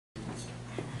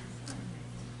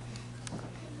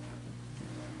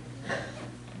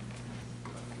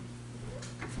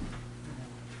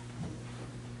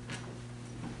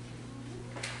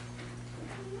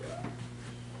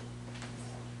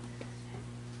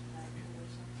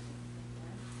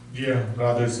Dear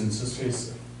brothers and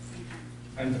sisters,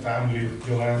 and the family of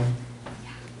Joann,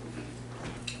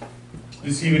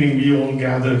 this evening we all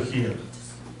gather here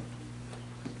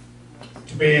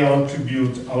to pay our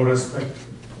tribute, our respect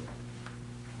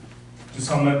to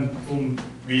someone whom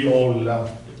we all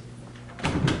love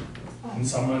and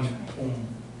someone whom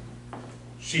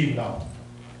she loved.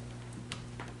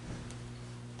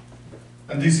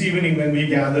 And this evening when we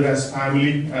gather as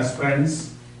family, as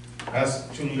friends, as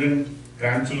children,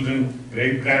 grandchildren,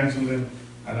 great-grandchildren,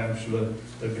 and I'm sure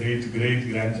the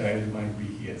great-great-grandchild might be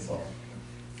here. So,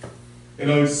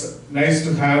 it's nice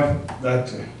to have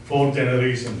that fourth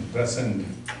generation present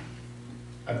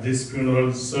at this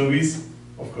funeral service.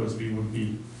 Of course, we would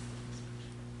be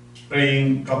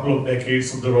praying a couple of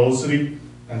decades of the Rosary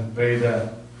and pray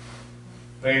the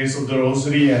prayers of the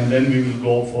Rosary, and then we will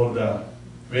go for the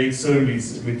wake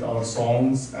service with our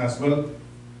songs as well.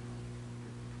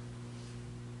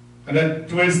 And then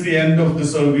towards the end of the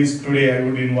service today, I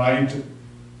would invite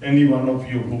any one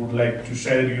of you who would like to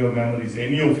share your memories,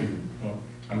 any of you.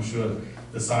 I'm sure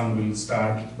the song will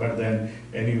start, but then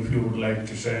any of you would like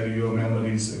to share your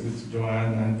memories with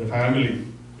Joann and the family,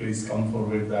 please come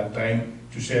forward that time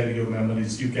to share your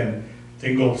memories. You can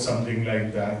think of something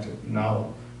like that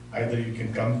now. Either you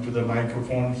can come to the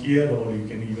microphone here, or you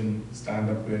can even stand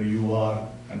up where you are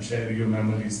and share your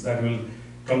memories. That will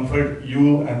comfort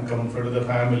you and comfort the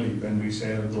family when we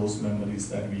share those memories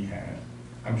that we had.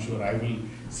 I'm sure I will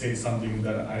say something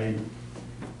that I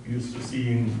used to see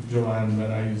in Joann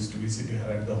when I used to visit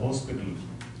her at the hospital.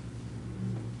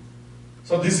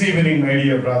 So this evening, my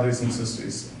dear brothers and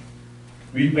sisters,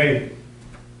 we pray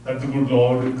that the good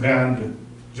Lord grant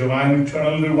Joann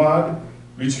eternal reward,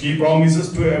 which He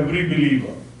promises to every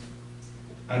believer,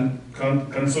 and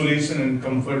consolation and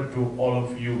comfort to all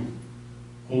of you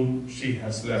whom she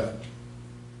has left.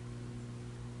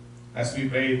 As we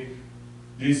pray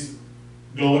these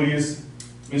glorious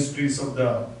mysteries of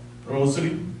the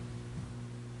Rosary,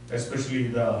 especially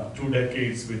the 2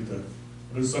 decades with the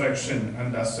resurrection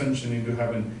and ascension into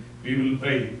heaven, we will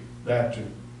pray that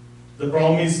the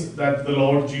promise that the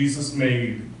Lord Jesus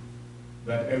made,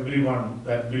 that everyone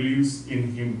that believes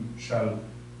in Him shall,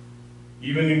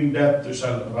 even in death,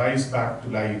 shall rise back to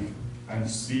life and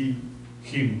see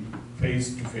Him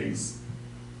face to face.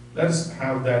 Let us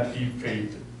have that deep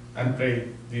faith and pray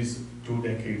these 2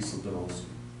 decades of the Rosary.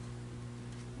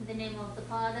 In the name of the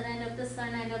Father, and of the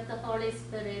Son, and of the Holy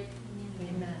Spirit.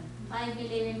 Amen. I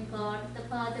believe in God, the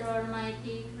Father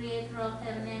Almighty, creator of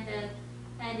heaven and earth,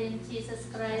 and in Jesus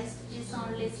Christ, His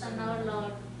only Son, our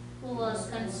Lord, who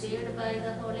was conceived by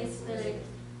the Holy Spirit,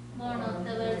 born of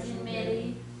the Virgin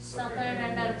Mary, suffered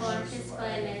under Pontius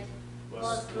Pilate,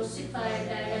 was crucified,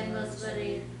 died, and was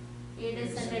buried. He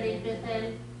descended into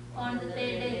hell. On the 3rd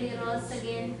day He rose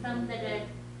again from the dead.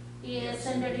 He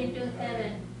ascended into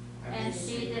heaven, and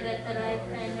seated at the right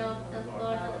hand of the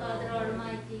God the Father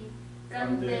Almighty.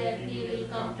 From there He will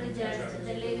come to judge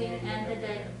the living and the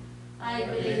dead. I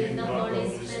believe in the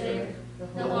Holy Spirit,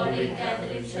 the Holy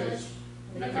Catholic Church,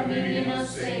 the communion of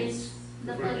saints,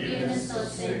 the forgiveness of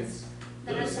sins,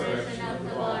 the resurrection of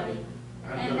the body,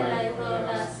 and the life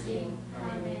everlasting.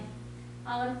 Amen.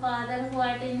 Our Father, who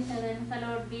art in heaven,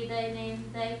 hallowed be Thy name.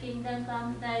 Thy kingdom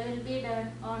come, Thy will be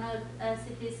done, on earth as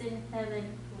it is in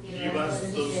heaven. Give us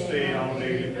this day our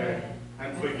daily bread,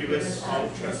 and forgive us our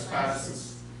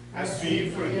trespasses, as we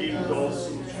forgive those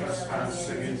who trespass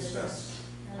against us.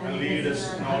 And lead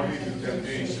us not into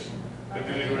temptation, but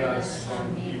deliver us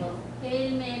from evil.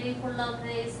 Hail Mary, full of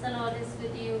grace, the Lord is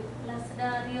with you. Blessed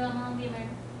are you among women,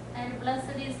 and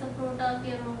blessed is the fruit of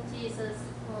your womb, Jesus.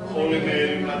 Holy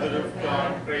Mary, Mother of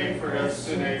God, pray for us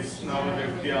sinners, now and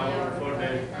at the hour of our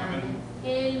death. Amen.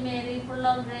 Hail Mary, full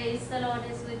of grace, the Lord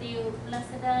is with you.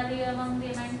 Blessed are you among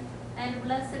women, and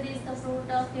blessed is the fruit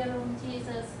of your womb,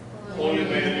 Jesus. Holy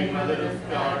Mary, Mother of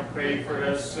God, pray for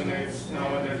us sinners,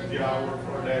 now and at the hour of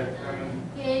our death. Amen.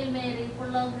 Hail Mary,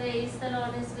 full of grace, the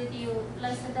Lord is with you.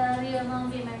 Blessed are you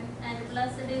among women, and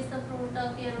blessed is the fruit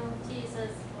of your womb,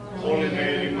 Jesus. Holy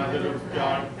Mary, Mother of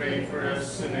God, pray for us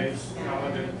sinners, now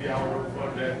and at the hour of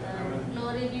our death. Amen.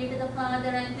 Glory be to the Father,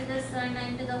 and to the Son,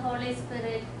 and to the Holy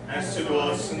Spirit. As it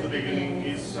was in the beginning,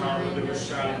 is now, and ever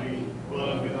shall be,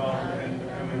 world without end.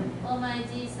 Amen. O my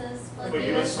Jesus,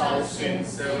 Forgive us our sins,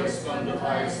 save us from the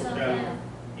fires of hell.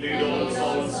 Lead all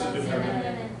souls into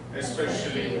heaven,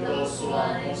 especially those who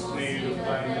are most in need of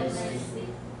Thy mercy.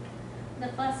 The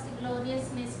first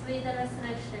glorious mystery, the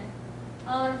resurrection.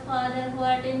 Our Father, who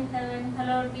art in heaven,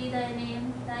 hallowed be Thy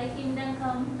name. Thy kingdom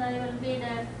come, Thy will be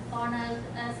done, on earth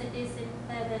as it is in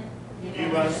heaven.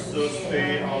 Give us this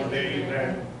day our daily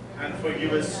bread, and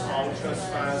forgive us our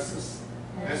trespasses,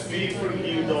 as we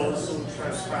forgive those who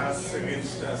trespass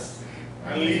against us.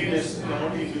 And lead us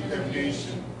not into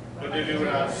temptation, but deliver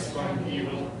us from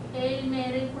evil. Hail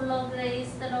Mary, full of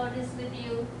grace, the Lord is with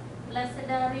you. Blessed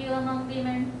are you among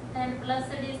women, and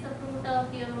blessed is the fruit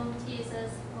of your womb,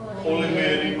 Jesus. Holy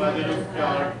Mary, Mother of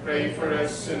God, pray for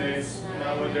us sinners,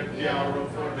 now and at the hour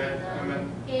of our death.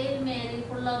 Amen. Hail Mary,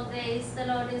 full of grace, the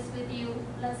Lord is with you.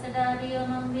 Blessed are you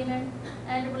among women,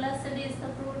 and blessed is the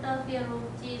fruit of your womb,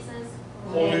 Jesus.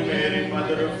 Holy Mary,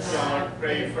 Mother of God,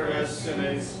 pray for us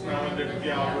sinners, now and at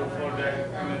the hour of our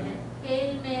death. Amen.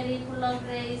 Hail Mary, full of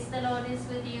grace, the Lord is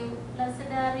with you. Blessed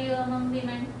are you among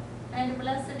women, and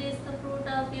blessed is the fruit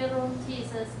of your womb,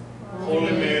 Jesus.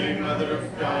 Holy Mary, Mother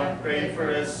of God, pray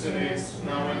for us sinners,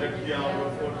 now and at the hour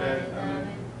of our death.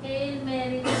 Amen. Hail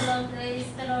Mary, full of grace,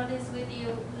 the Lord is with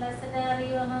you. Blessed are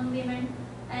you among women,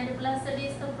 and blessed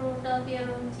is the fruit of your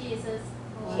womb, Jesus.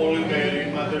 Holy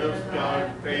Mary, Mother of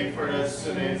God, pray for us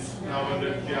sinners, now and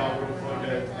at the hour of our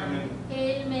death. Amen.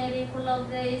 Hail Mary, full of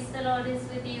grace, the Lord is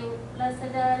with you.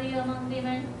 Blessed are you among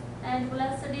women, and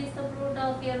blessed is the fruit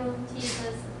of your womb,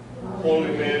 Jesus.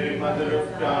 Holy Mary, Mother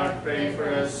of God, pray for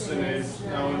us sinners,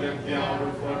 now and at the hour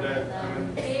of our death.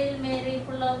 Amen. Hail Mary,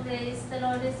 full of grace, the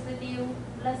Lord is with you.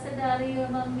 Blessed are you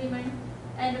among women,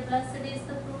 and blessed is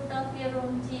the fruit of your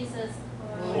womb, Jesus.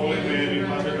 Holy Mary,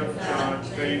 Mother of God,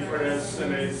 pray for us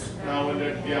sinners, now and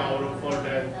at the hour of our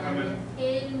death. Amen.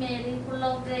 Hail Mary, full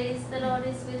of grace, the Lord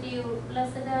is with you.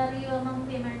 Blessed are you among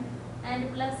women,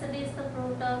 and blessed is the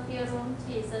fruit of your womb,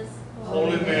 Jesus.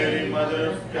 Holy Mary, Mother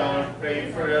of God,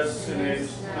 pray for us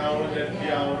sinners, now and at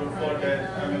the hour of our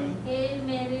death. Amen. Hail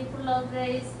Mary, full of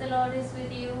grace, the Lord is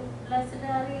with you. Blessed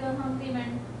are you among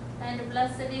women, and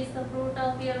blessed is the fruit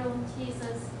of your womb,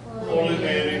 Jesus. Holy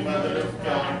Mary, Mother of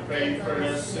God, pray for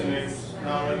us sinners,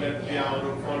 now and at the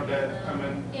hour of our death.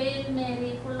 Amen. Hail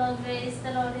Mary, full of grace,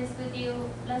 the Lord is with you.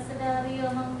 Blessed are you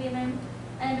among women,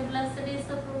 and blessed is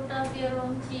the fruit of your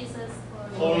womb, Jesus.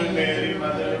 Holy Mary,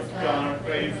 Mother of God,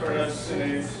 pray for us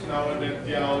sinners, now and at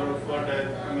the hour of our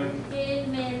death. Amen. Hail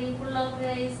Mary, full of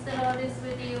grace, the Lord is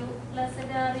with you. Blessed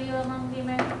are you among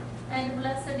women, and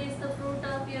blessed is the fruit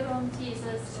of your womb,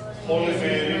 Jesus. Holy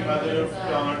Mary, Mother of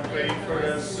God, pray for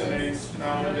us sinners,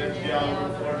 now and at the hour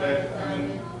of our death.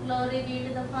 Amen. Glory be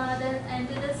to the Father, and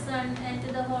to the Son, and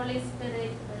to the Holy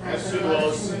Spirit. As it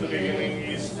was in the beginning,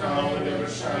 is now, and ever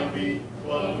shall be,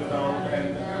 world without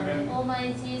end. Amen. O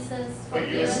my Jesus,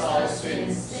 Forgive us our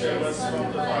sins, save us from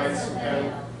the fires of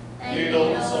hell, lead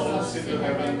all souls into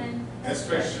heaven,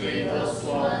 especially those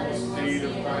who are most in need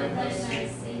of thy mercy.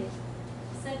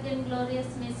 Second glorious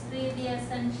mystery, the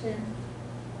Ascension.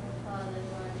 Our Father,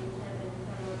 who art in heaven,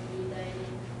 hallowed be thy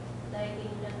name. Thy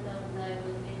kingdom come, thy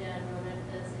will be done on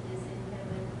earth as it is in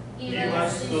heaven. Give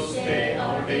us this day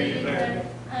our daily bread,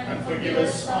 and forgive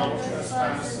us our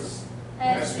trespasses,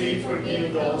 as we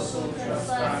forgive those who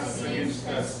trespass against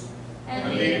us.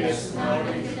 And lead us not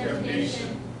into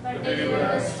temptation, but deliver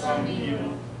us from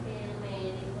evil. Hail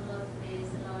Mary, full of grace,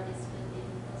 the Lord is with thee.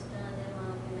 Blessed are thou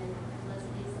among women, and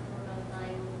blessed is the fruit of thy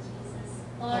womb, Jesus.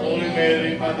 Holy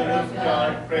Mary, Mother of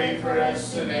God, pray for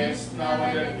us sinners, now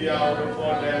and at the hour of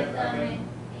our death. Amen.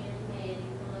 Hail Mary,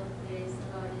 full of grace,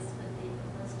 the Lord is with thee.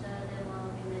 Blessed are thou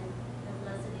among women, and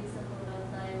blessed is the fruit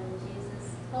of thy womb, Jesus.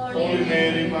 Holy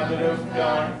Mary, Mother of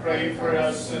God, pray for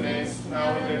us sinners,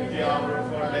 now and at the hour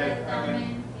of our death.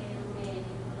 Amen. Hail Mary,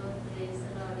 full of grace,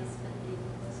 the Lord is with thee.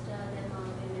 Blessed are thou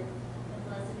among women, and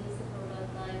blessed is the fruit of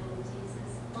thy womb, Jesus.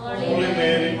 Holy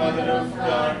Mary, Mother of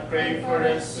God, pray for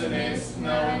us sinners,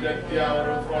 now and at the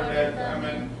hour of our death.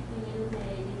 Amen. Hail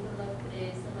Mary, full of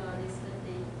grace, the Lord is with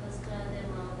thee. Blessed are thou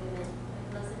among women,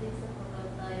 and blessed is the fruit of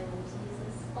thy womb,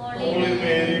 Jesus. Holy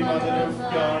Mary, Mother of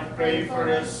God, pray for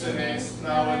us sinners,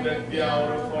 now and at the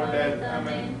hour of our death.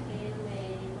 Amen. Hail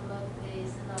Mary, full of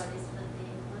grace, the Lord is with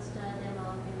thee. Blessed are thou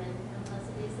among women, and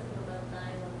blessed is the fruit of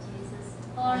thy womb, Jesus.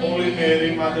 Holy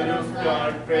Mary, Mother of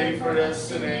God, pray for us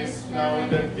sinners, now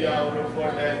and at the hour of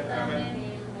our death. Amen.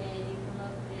 Hail Mary, full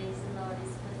of grace, the Lord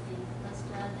is with thee. Blessed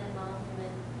are thou among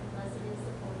women, and blessed is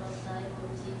the fruit of thy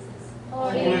womb, Jesus.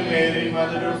 Holy Mary,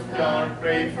 Mother of God,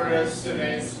 pray for us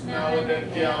sinners, now and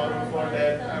at the hour of our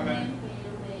death. Amen.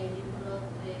 Hail Mary, full of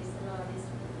grace, the Lord is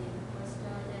with thee. Blessed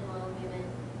are thou among women,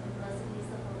 and blessed is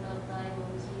the fruit of thy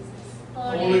womb, Jesus.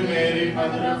 Holy Mary,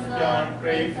 Mother of God,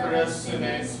 pray for us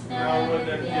sinners, now and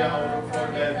at the hour of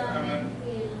our death. Amen.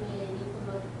 Hail Mary,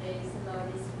 full of grace, the Lord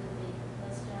is with thee.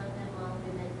 Blessed are thou among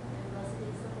women, and blessed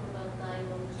is the fruit of thy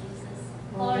womb, Jesus.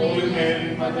 Holy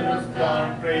Mary, Mother of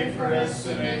God, pray for us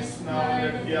sinners, now and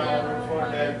at the hour of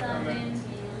our death. Amen.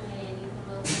 Hail Mary,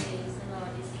 full of grace, the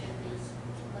Lord is with thee.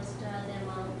 Blessed are thou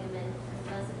among women, and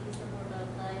blessed is the fruit of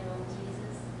thy womb, Jesus.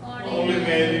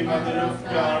 Mary, Mother of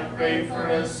God, pray for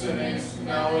us sinners,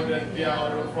 now and at the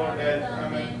hour of our death.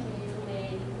 Amen. Hail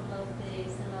Mary, full of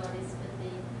grace, the Lord is with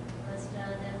thee. Blessed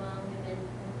art thou among women,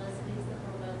 and blessed is the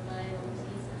fruit of thy womb,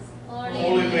 Jesus.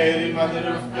 Holy Mary, Mother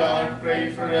of God,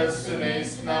 pray for us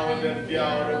sinners, now and at the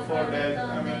hour of our death.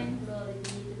 Amen. Glory be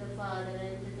to the Father,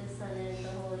 and to the Son, and to the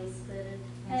Holy Spirit.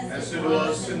 As it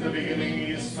was in the beginning,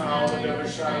 is now, and ever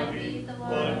shall be,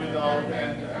 world without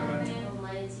end. Amen. O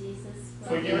my Jesus,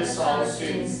 Forgive us our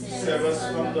sins, save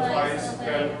us from the fires of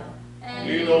hell,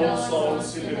 lead all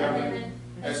souls into heaven,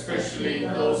 especially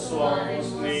those who are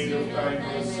most in need of thy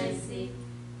mercy.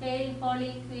 Hail,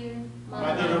 Holy Queen,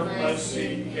 Mother of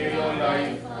mercy, hail our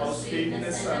life, our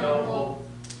sweetness and our hope.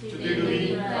 To thee do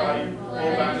we cry,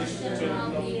 O banished children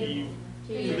of Eve.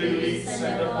 To thee do we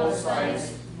send up our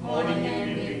sighs, mourning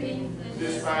and weeping,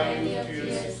 this valley of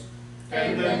tears.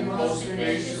 And then, most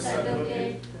gracious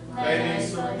Advocate, thy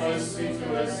names of mercy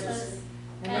towards us,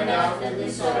 and after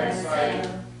this our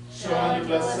exile, show on the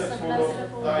blessed fruit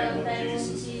of thy womb,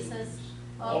 Jesus.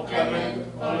 O clement,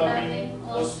 O loving,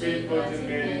 O sweet Virgin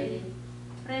Mary,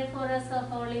 pray for us, O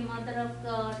Holy Mother of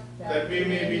God, that we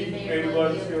may be made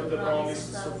worthy of the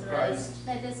promises of Christ.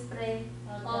 Let us pray.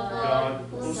 O God,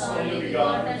 whose only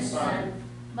begotten Son,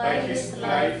 by his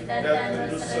life, death,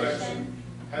 and resurrection,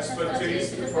 has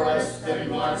purchased for us the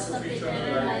rewards of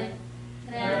eternal life,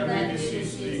 grant we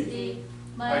beseech thee,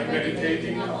 by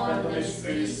meditating upon the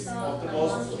mysteries of the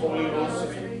most holy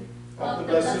Rosary of the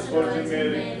Blessed Virgin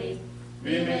Mary,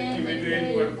 we may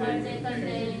imitate what they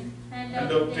contain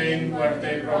and obtain what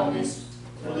they promise,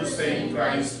 through the same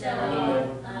Christ our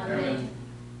Lord. Amen.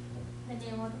 In the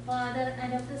name of the Father,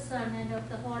 and of the Son, and of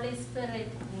the Holy Spirit.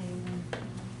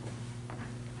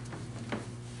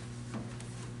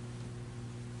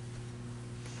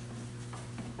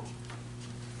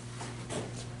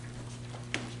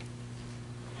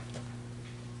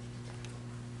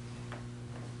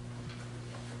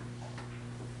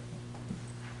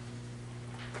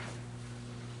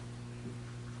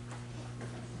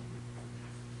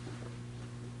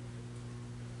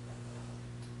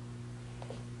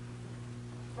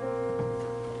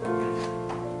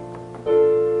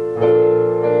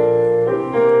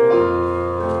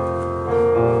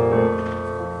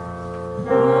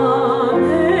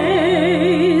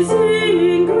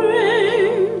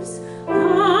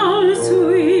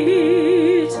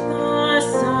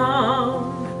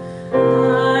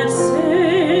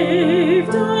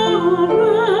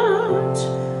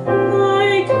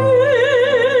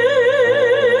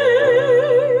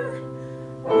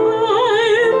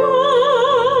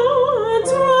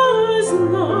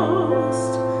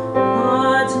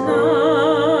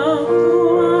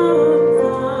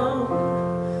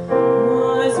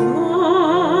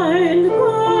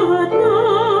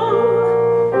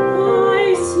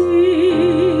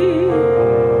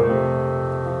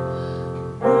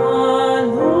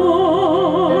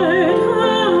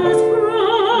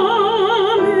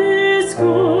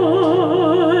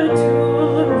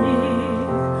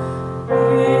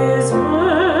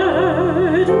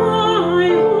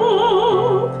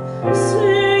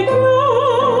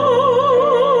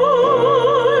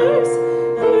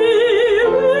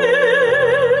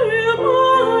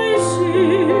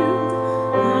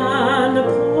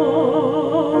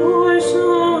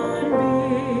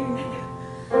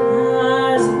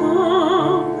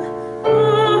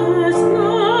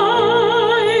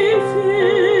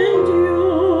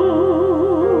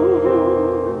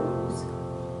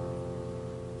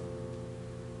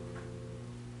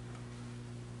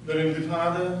 The name of the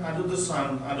Father, and of the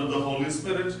Son, and of the Holy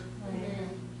Spirit. Amen.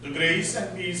 The grace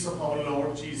and peace of our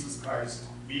Lord Jesus Christ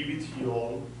be with you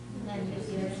all. And with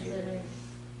your spirit.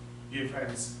 Dear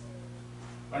friends,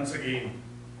 once again,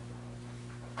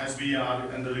 as we are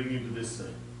entering into this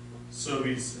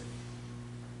service,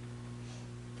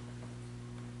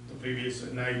 the previous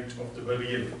night of the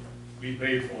burial, we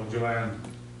pray for Joann,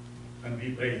 and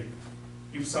we pray,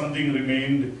 if something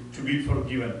remained to be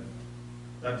forgiven,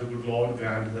 that the good Lord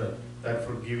grant her that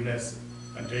forgiveness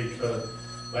and take her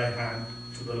by hand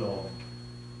to the Lord.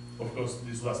 Of course,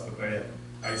 this was the prayer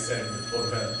I said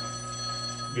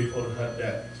before her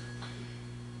death.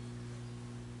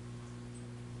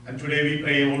 And today we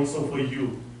pray also for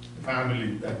you,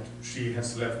 family that she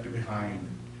has left behind,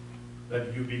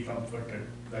 that you be comforted,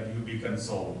 that you be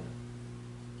consoled.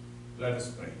 Let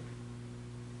us pray.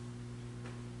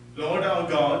 Lord our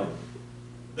God,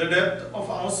 the death of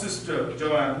our sister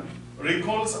Joann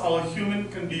recalls our human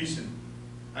condition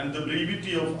and the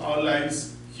brevity of our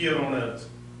lives here on earth.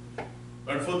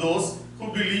 But for those who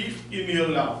believe in your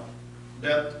love,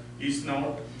 death is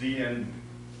not the end.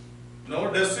 nor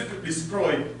does it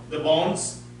destroy the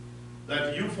bonds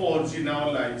that you forge in our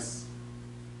lives.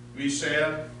 We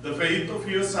share the faith of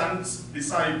your Son's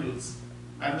disciples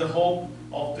and the hope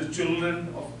of the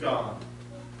children of God.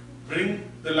 Bring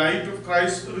the light of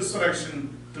Christ's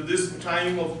resurrection to this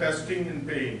time of testing and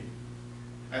pain,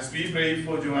 as we pray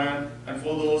for Joann and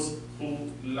for those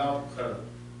who love her,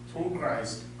 through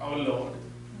Christ our Lord.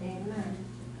 Amen.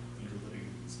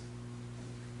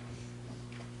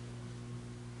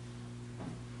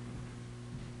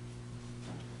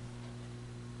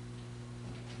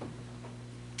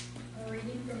 A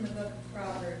reading from the book of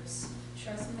Proverbs.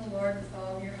 Trust in the Lord with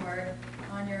all of your heart.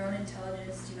 On your own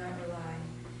intelligence do not rely.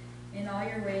 In all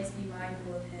your ways be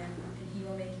mindful of him, and he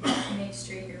will make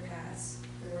straight your paths.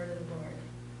 The word of the Lord.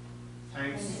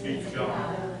 Thanks be to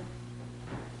God.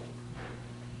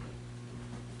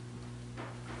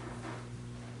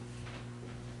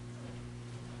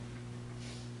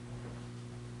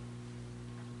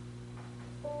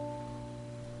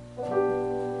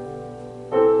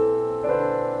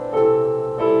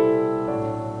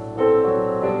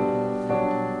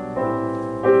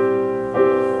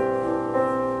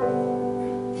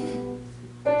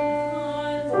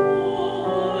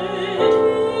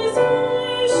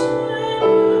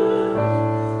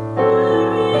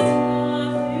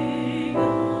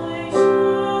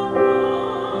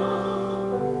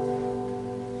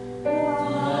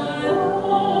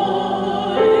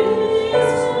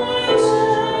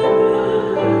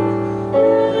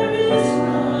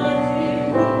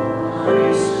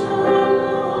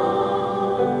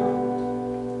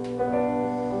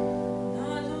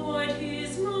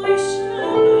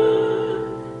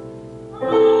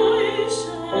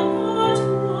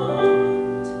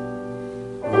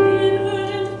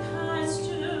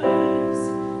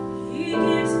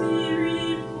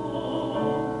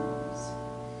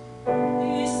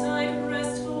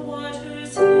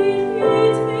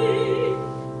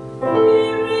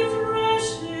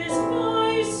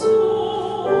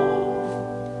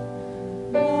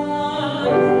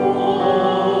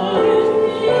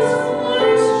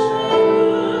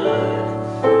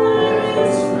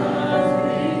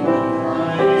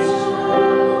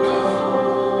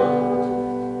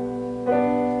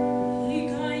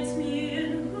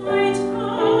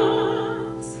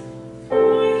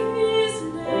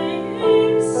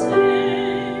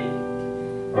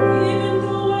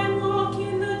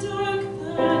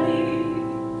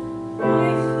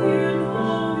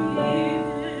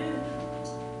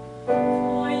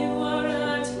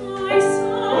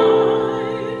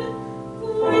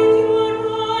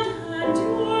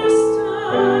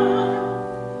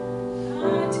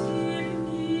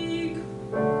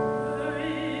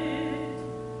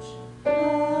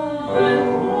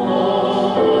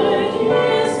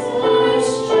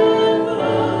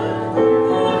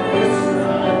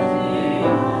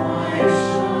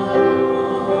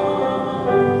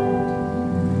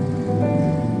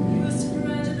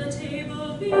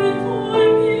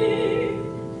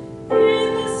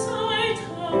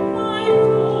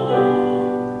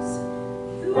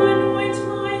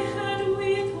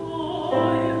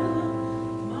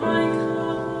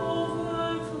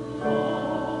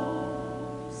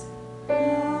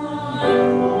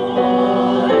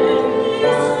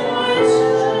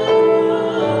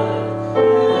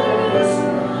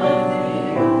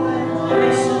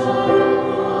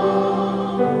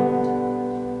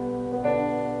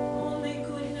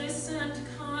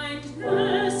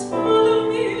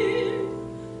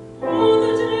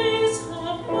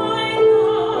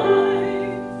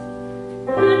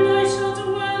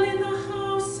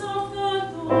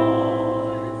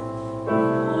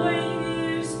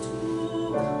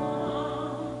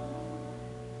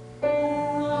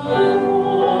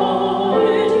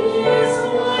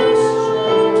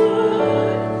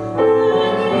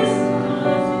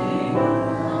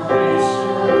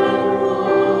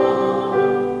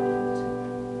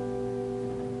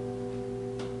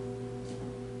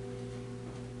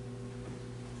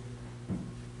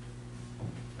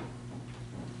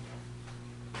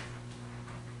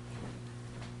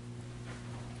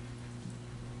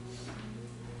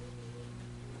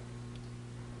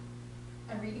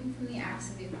 A reading from the Acts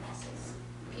of the Apostles.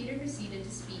 Peter proceeded to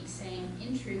speak, saying,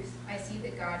 "In truth, I see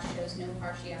that God shows no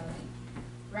partiality.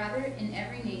 Rather, in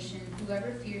every nation,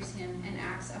 whoever fears him and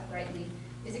acts uprightly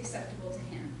is acceptable to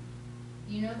him.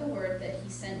 You know the word that he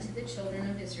sent to the children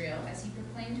of Israel as he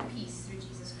proclaimed peace through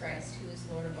Jesus Christ, who is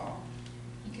Lord of all.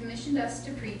 He commissioned us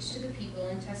to preach to the people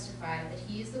and testify that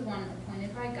he is the one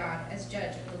appointed by God as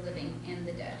judge of the living and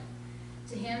the dead.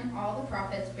 To him all the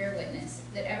prophets bear witness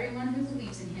that everyone who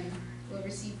believes in him will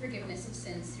receive forgiveness of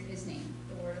sins through his name."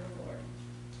 The word of the Lord.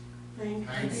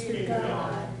 Thanks be to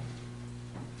God.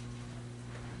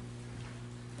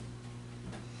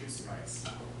 It's nice.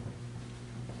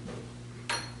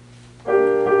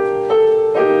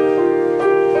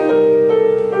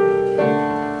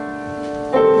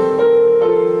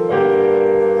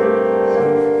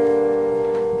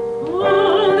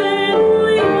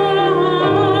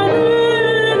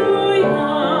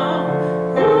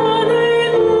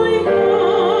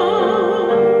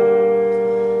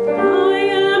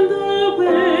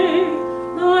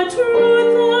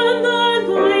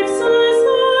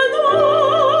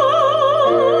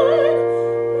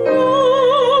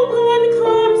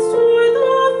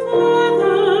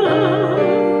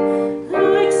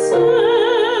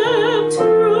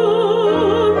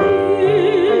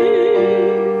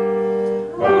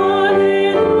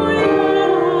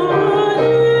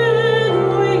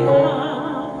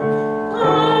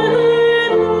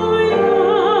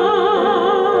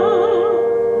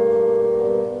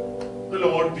 The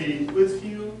Lord be with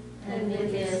you. And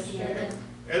with your spirit.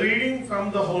 A reading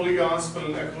from the Holy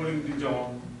Gospel according to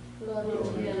John. Glory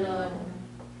to you, Lord.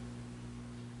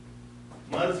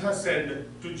 Martha said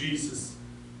to Jesus,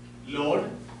 Lord,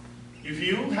 if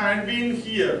you had been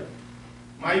here,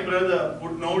 my brother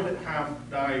would not have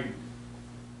died.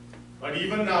 But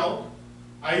even now,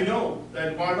 I know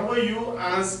that whatever you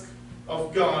ask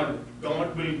of God,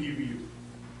 God will give you.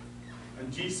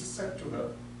 And Jesus said to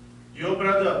her, your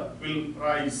brother will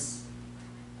rise.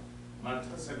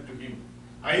 Martha said to him,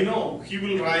 I know he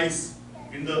will rise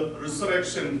in the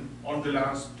resurrection on the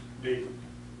last day.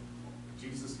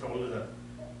 Jesus told her,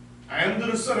 I am the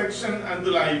resurrection and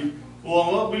the life.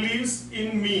 Whoever believes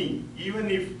in me,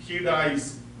 even if he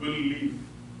dies, will live.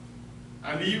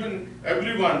 And even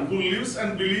everyone who lives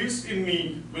and believes in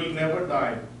me will never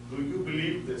die. Do you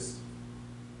believe this?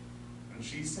 And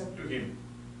she said to him,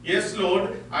 yes,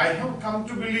 Lord, I have come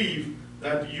to believe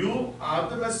that you are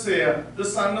the Messiah, the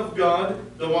Son of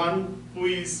God, the one who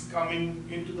is coming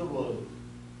into the world.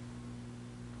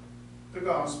 The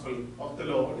Gospel of the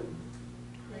Lord.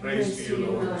 Praise to you,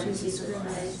 Lord Jesus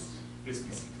Christ. Please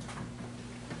be seated.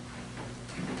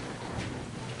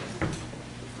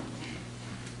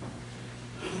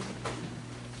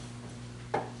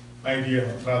 My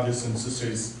dear brothers and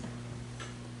sisters,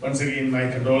 once again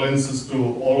my condolences to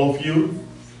all of you.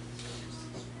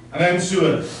 And I'm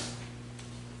sure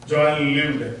Joann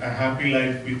lived a happy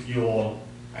life with you all,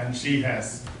 and she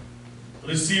has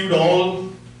received all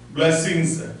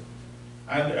blessings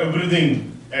and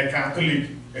everything a Catholic,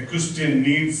 a Christian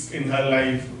needs in her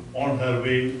life on her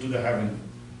way to the heaven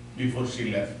before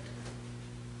she left.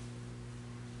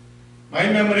 My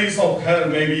memories of her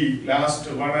maybe last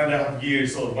 1.5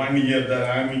 years or 1 year that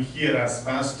I'm here as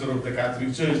pastor of the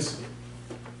Catholic Church.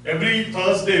 Every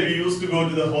Thursday we used to go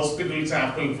to the hospital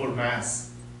chapel for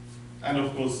Mass. And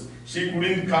of course, she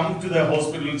couldn't come to the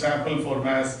hospital chapel for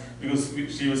Mass because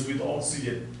she was with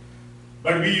oxygen.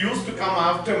 But we used to come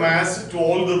after Mass to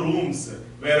all the rooms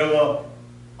wherever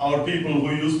our people who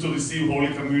used to receive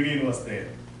Holy Communion was there.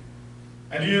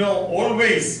 And you know,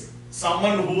 always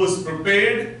someone who was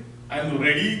prepared and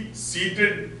ready,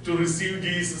 seated to receive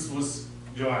Jesus was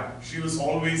Joann. She was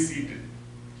always seated.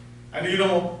 And you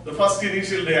know, the first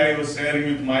initial day I was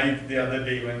sharing with Mike the other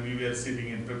day when we were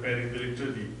sitting and preparing the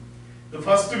liturgy. The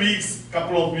first weeks,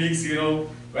 couple of weeks, you know,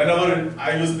 whenever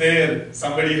I was there,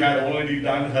 somebody had already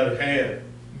done her hair.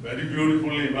 Very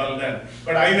beautifully, well done.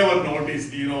 But I never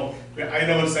noticed, you know, I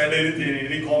never said anything,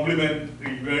 any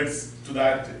complimentary words to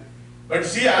that. But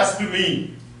she asked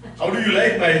me, how do you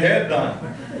like my hair done?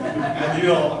 And you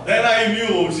know, then I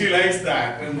knew she likes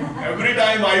that. And every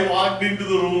time I walked into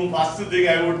the room, first thing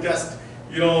I would just,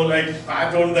 you know, like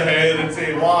pat on the hair and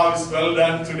say, wow, it's well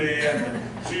done today. And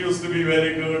she used to be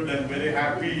very good and very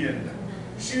happy. And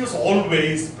she was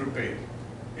always prepared.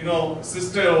 You know,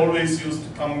 sister always used to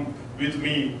come with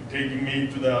me, taking me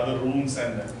to the other rooms.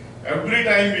 And every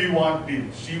time we walked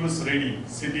in, she was ready,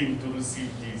 sitting to receive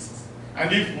Jesus.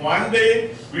 And if one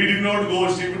day we did not go,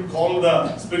 she would call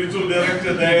the spiritual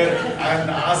director there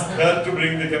and ask her to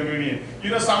bring the communion. You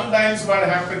know, sometimes what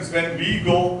happens when we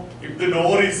go, if the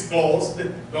door is closed,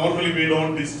 normally we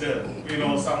don't disturb. You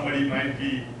know, somebody might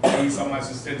be doing some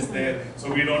assistance there,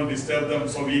 so we don't disturb them,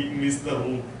 so we miss the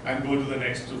room and go to the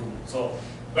next room. So,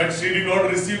 but she did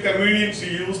not receive communion.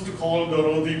 She used to call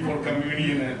Dorothy for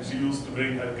communion, and she used to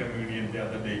bring her communion the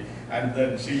other day. And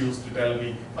then she used to tell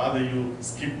me, Father, you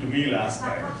skipped me last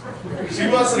time. She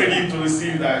was ready to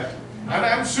receive that. And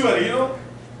I'm sure, you know,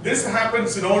 this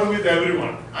happens not with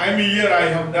everyone. I'm here, I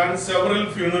have done several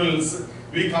funerals.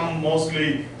 We come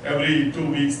mostly every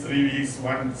 2 weeks, 3 weeks,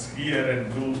 once here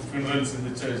and do funerals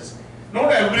in the church.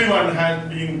 Not everyone has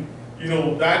been,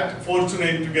 that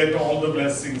fortunate to get all the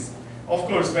blessings. Of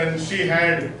course, when she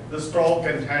had the stroke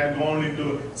and had gone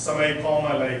into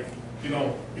semi-coma,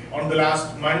 on the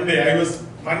last Monday,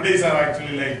 Mondays are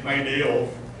actually like my day off.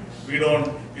 We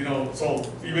don't,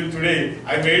 so even today,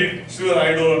 I made sure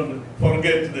I don't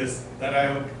forget this, that I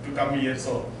have to come here.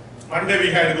 So Monday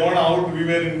we had gone out, we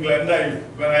were in Glendale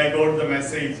when I got the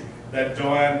message that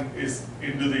Joann is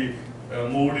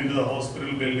moved into the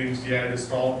hospital building. She had a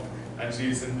stroke and she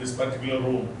is in this particular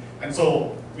room. And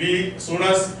so soon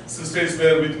as sisters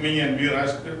were with me and we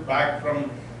rushed back from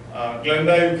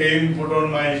Glendale, came, put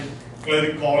on my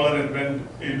cleric collar and went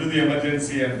into the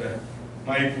emergency, and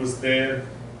Mike was there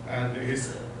and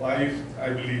his wife, I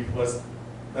believe,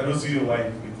 that was your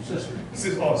wife.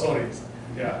 Oh, sorry.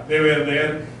 Yeah, they were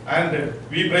there and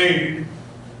we prayed.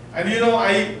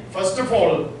 And first of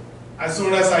all, as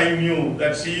soon as I knew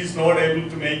that she is not able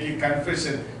to make a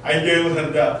confession, I gave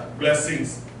her the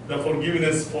blessings, the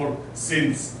forgiveness for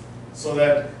sins, so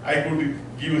that I could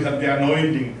give her the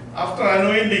anointing. After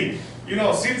anointing,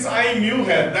 since I knew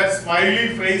her, that smiley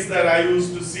face that I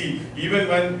used to see, even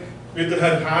when with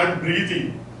her hard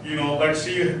breathing, but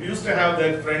she used to have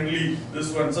that friendly,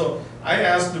 this one. So I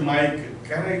asked Mike,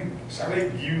 shall I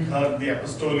give her the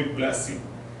apostolic blessing?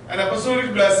 An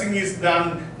apostolic blessing is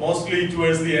done mostly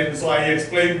towards the end. So I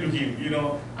explained to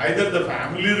him, either the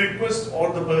family request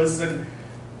or the person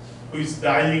who is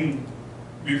dying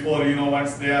before,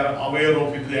 once they are aware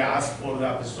of it, they ask for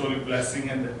the apostolic blessing.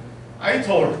 And I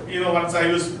thought, once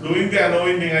I was doing the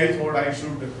anointing, I thought I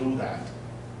should do that.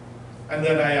 And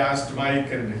then I asked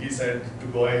Mike and he said to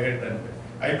go ahead, and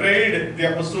I prayed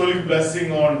the apostolic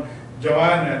blessing on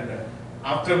Joann, and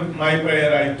after my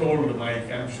prayer I told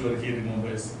Mike, I'm sure he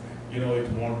remembers, it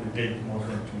won't take more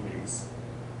than 2 days.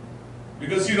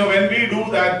 Because when we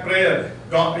do that prayer,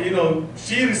 God,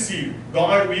 she received,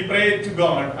 God, we prayed to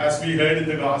God as we heard in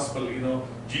the gospel,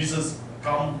 Jesus,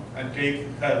 come and take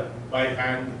her by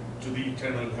hand to the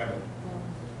eternal heaven.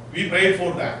 We prayed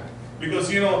for that.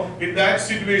 Because, in that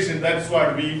situation, that's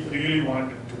what we really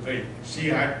wanted to pray. She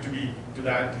had to be to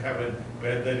that heaven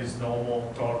where there is no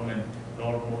more torment,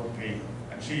 no more pain.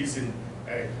 And she is in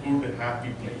a good,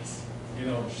 happy place.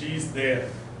 She is there.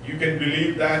 You can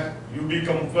believe that. You be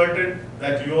comforted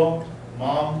that your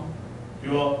mom,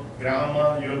 your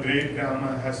grandma, your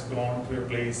great-grandma has gone to a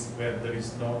place where there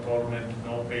is no torment,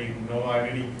 no pain, no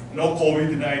agony, no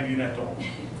COVID-19 at all.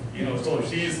 So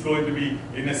she is going to be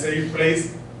in a safe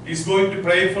place. Is going to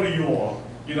pray for you all.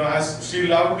 As she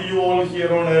loved you all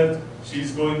here on earth, she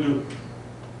is going to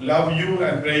love you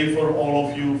and pray for all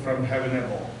of you from heaven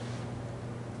above.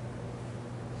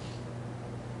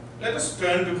 Let us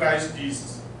turn to Christ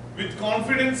Jesus with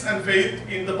confidence and faith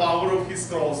in the power of His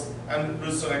cross and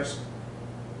resurrection.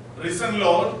 Risen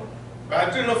Lord,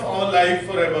 pattern of our life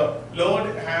forever,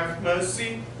 Lord, have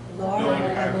mercy. Lord,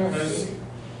 have mercy.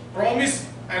 Promise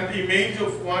and image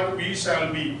of what we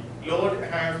shall be, Lord,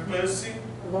 have mercy.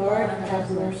 Lord, have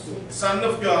mercy. Son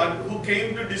of God, who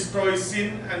came to destroy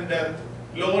sin and death,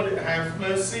 Lord, have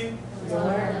mercy.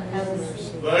 Lord, have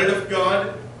mercy. Word of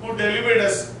God, who delivered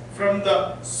us from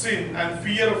the sin and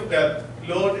fear of death,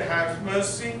 Lord, have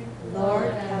mercy.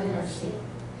 Lord, have mercy.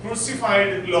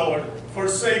 Crucified Lord,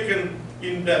 forsaken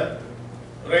in death,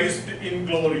 raised in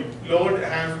glory, Lord,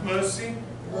 have mercy.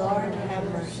 Lord,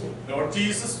 have mercy. Lord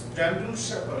Jesus, gentle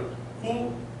shepherd,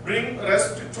 who bring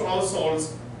rest to our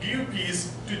souls, give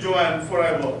peace to Joann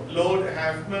forever, Lord,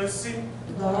 have mercy.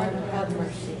 Lord, have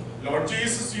mercy. Lord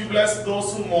Jesus, you bless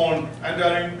those who mourn and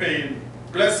are in pain.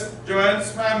 Bless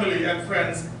Joann's family and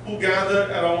friends who gather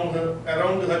around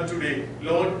her today.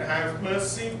 Lord, have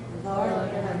mercy. Lord,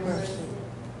 have mercy.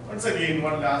 Once again,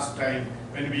 one last time,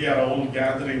 when we are all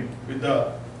gathering with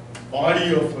the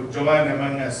body of Joann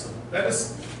among us, let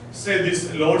us say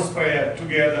this Lord's Prayer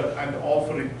together and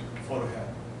offer it for her.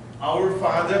 Our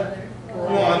Father,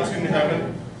 who art in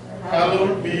heaven,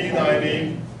 hallowed be thy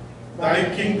name.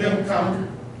 Thy kingdom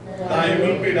come, thy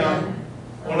will be done,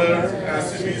 on earth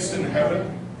as it is in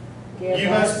heaven.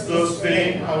 Give us this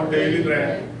day our daily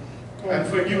bread, and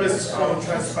forgive us our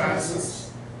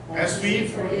trespasses, as we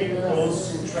forgive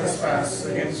those who trespass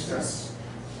against us.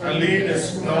 And lead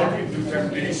us not into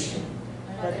temptation,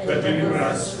 but deliver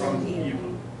us from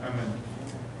evil. Amen.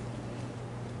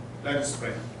 Let us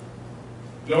pray.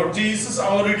 Lord Jesus,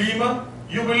 our Redeemer,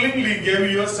 you willingly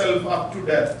gave yourself up to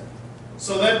death,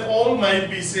 so that all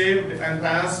might be saved and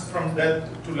pass from death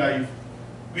to life.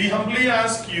 We humbly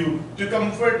ask you to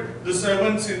comfort the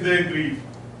servants in their grief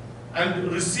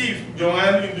and receive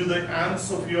Joann into the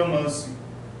arms of your mercy.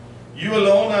 You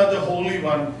alone are the Holy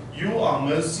One. You are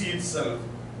mercy itself.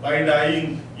 By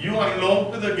dying, you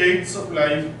unlocked the gates of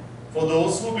life For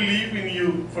those who believe in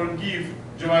you, forgive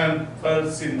Joann her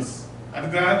sins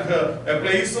and grant her a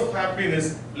place of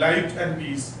happiness, light and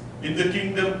peace in the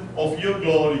kingdom of your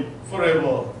glory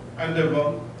forever and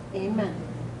ever. Amen.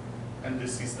 And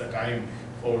this is the time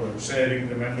for sharing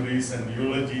the memories and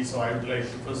eulogy. So I would like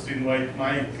to first invite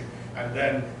Mike, and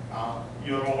then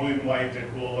you're all invited,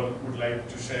 whoever would like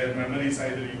to share memories.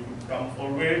 Either you could come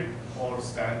forward or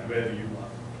stand where you are.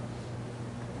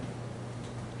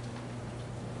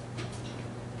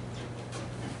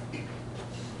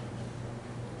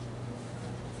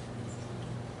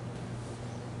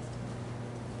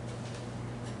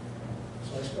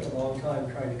 So I spent a long time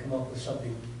trying to come up with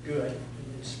something good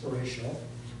and inspirational.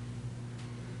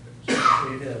 So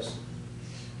hopefully it is.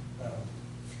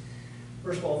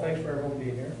 First of all, thanks for everyone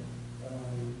being here.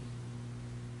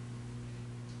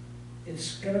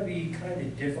 It's going to be kind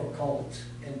of difficult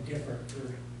and different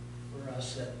for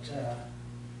us that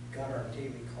got our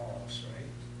daily calls, right?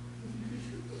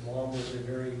 Mom was a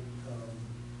very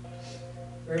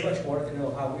much wanted to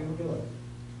know how we were doing.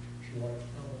 She wanted to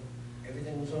know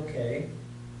everything was okay,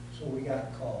 so we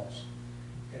got calls.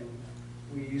 And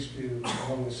we used to,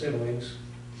 among the siblings,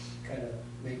 kind of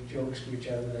make jokes to each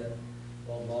other that,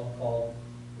 well, Mom called,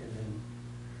 and then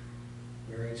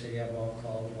Mary would say, yeah, Mom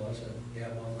called once, and yeah,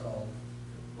 Mom called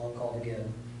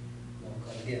again, Mom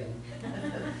called again.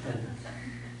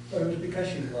 But it was because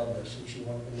she loved us and she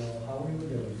wanted to know how we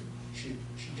were doing. She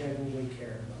genuinely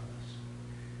cared about us.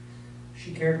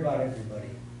 She cared about everybody.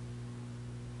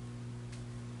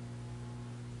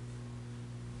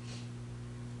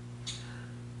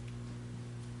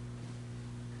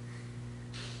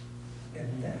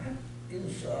 And that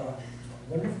is a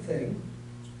wonderful thing.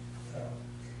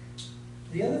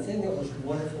 The other thing that was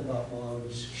wonderful about Mom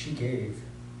is she gave.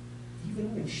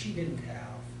 Even when she didn't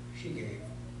have, she gave.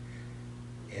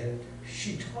 And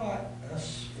she taught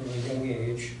us from a young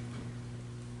age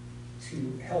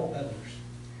to help others.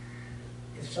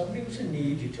 If somebody was in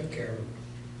need, you took care of them.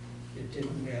 It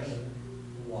didn't matter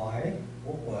why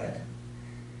or what.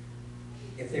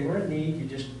 If they were in need, you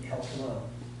just helped them out.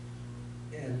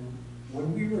 And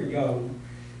when we were young,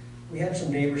 we had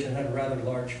some neighbors that had a rather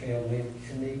large family,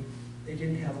 and they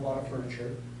didn't have a lot of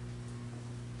furniture.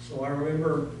 So I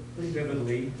remember pretty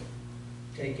vividly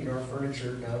taking our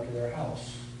furniture down to their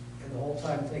house. And the whole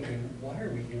time thinking, why are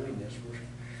we doing this? We're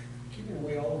giving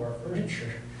away all of our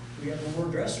furniture. We have no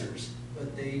more dressers,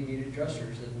 but they needed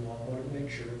dressers, and Mom wanted to make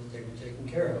sure that they were taken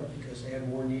care of because they had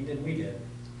more need than we did.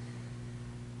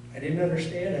 I didn't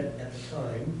understand it at the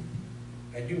time.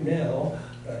 I do now,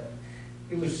 but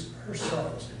it was her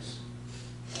selflessness.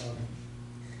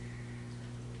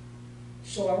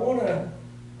 So I want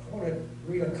to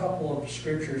read a couple of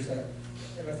scriptures that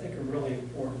I think are really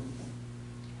important.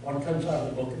 One comes out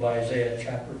of the book of Isaiah,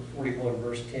 chapter 41,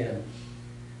 verse 10.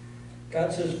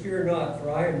 God says, "Fear not,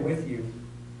 for I am with you.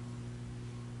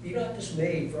 Be not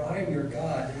dismayed, for I am your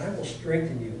God, and I will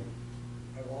strengthen you.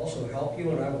 I will also help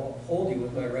you, and I will uphold you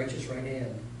with my righteous right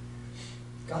hand."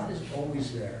 God is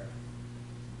always there.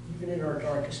 Even in our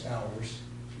darkest hours,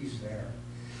 He's there.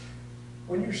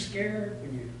 When you're scared,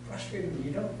 when you're frustrated, when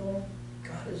you don't know,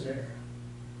 God is there.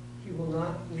 He will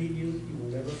not leave you. He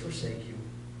will never forsake you.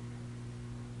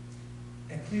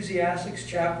 Ecclesiastes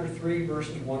chapter 3,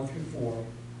 verses 1 through 4.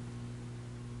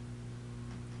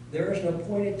 There is an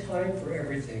appointed time for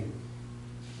everything,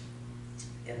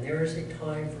 and there is a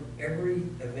time for every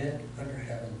event under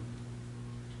heaven.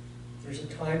 There's a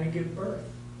time to give birth,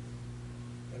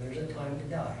 and there's a time to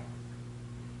die.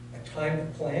 A time to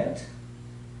plant,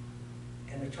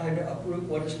 and a time to uproot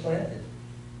what is planted.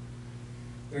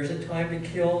 There's a time to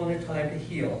kill and a time to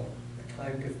heal, a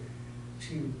time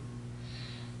to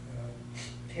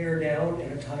tear down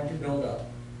and a time to build up.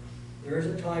 There is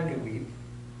a time to weep,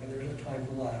 and there's a time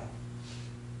to laugh.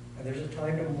 And there's a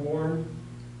time to mourn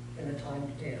and a time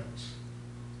to dance.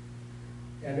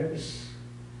 And it was,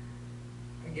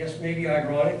 I guess, maybe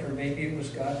ironic, or maybe it was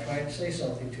God trying to say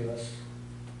something to us.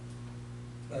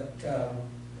 But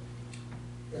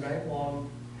the night Mom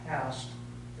passed,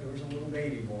 there was a little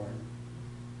baby born.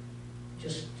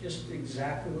 Just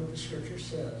exactly what the scripture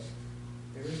says.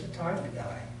 There is a time to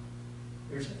die.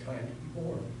 There's a time to be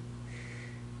born.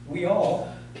 We all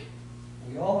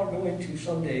are going to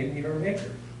someday meet our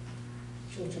Maker.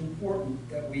 So it's important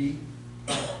that we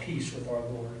have peace with our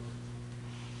Lord.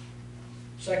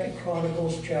 2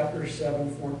 Chronicles chapter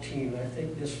 7:14. I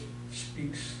think this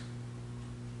speaks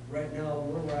right now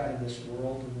where we're at in this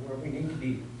world and where we need to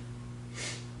be.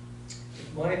 If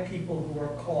my people who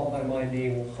are called by my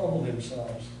name will humble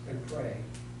themselves and pray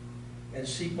and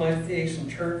seek my face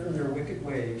and turn from their wicked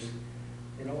ways,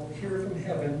 then I will hear from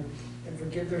heaven and forgive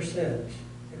forgive their sins,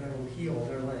 and I will heal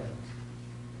their land.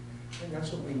 And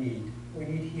that's what we need. We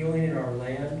need healing in our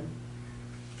land.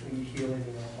 We need healing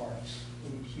in our hearts.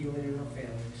 We need healing in our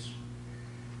families.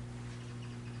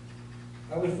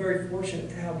 I was very fortunate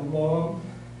to have a mom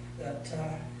that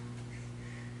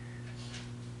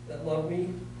loved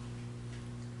me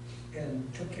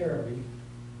and took care of me.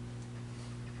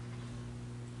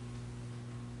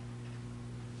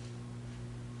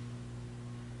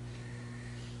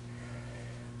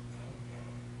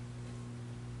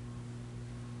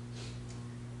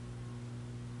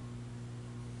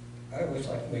 I always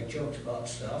like to make jokes about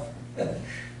stuff,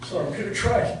 so I'm going to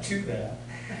try to do that.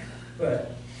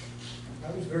 But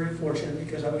I was very fortunate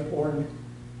because I was born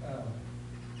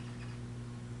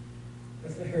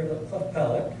with a hairlip cleft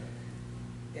palate,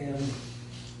 and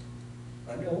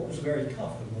I know it was very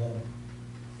tough on Mom,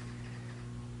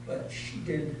 but she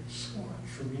did so much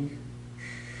for me.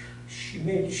 She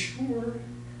made sure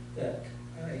that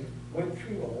I went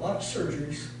through a lot of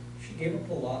surgeries. She gave up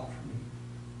a lot for me,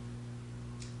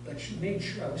 but she made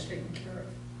sure I was taken care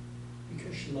of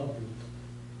because she loved me.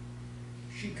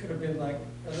 She could have been like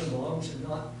other moms and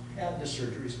not had the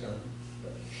surgeries done,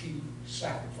 but she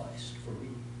sacrificed for me.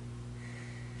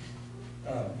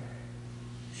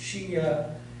 She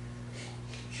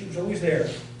was always there,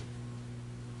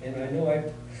 and I know I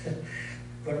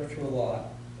put her through a lot,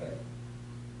 but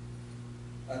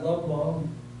I love Mom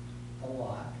a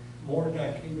lot, more than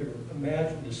I can even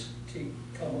imagine to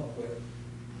come up with.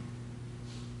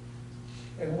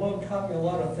 And Mom taught me a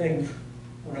lot of things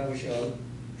when I was young.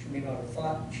 She may not have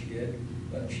thought she did,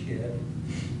 but she did.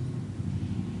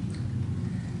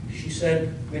 She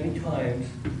said many times,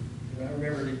 and I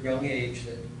remember at a young age,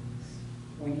 that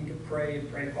we need to pray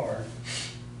and pray hard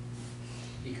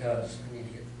because I need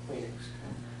to get the Kleenex.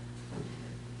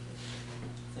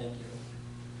 Thank you.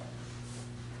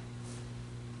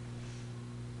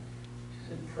 She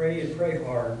said, pray and pray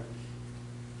hard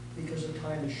because the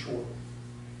time is short.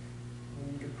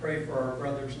 We need to pray for our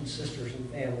brothers and sisters and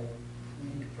family.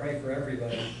 We need to pray for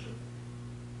everybody.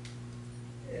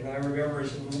 And I remember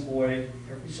as a little boy,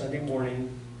 every Sunday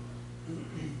morning,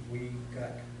 we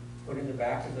got put in the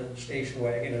back of the station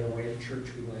wagon and away to church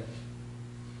we went.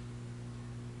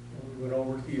 And we went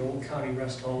over to the old county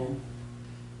rest home.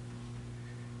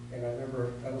 And I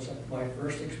remember that was my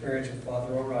first experience with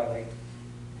Father O'Reilly.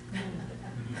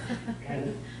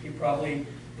 And he probably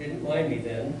didn't mind me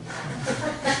then.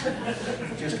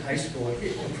 Just high school, he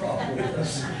had no problem with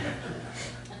us.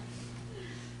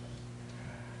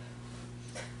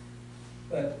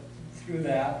 But through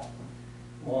that,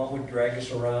 Mom would drag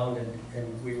us around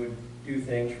and we would do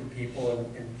things for people,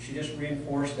 and she just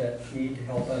reinforced that need to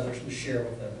help others and share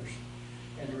with others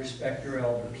and to respect your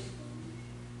elders.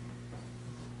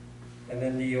 And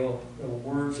then the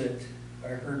words that I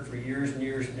heard for years and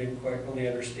years and didn't quite really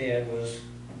understand was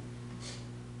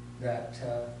that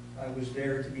I was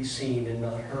there to be seen and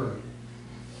not heard.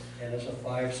 And as a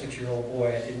 5-6-year-old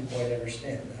boy, I didn't quite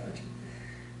understand that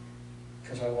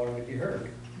because I wanted to be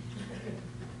heard.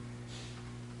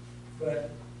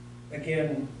 But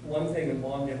again, one thing that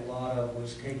Mom did a lot of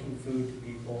was taking food to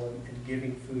people and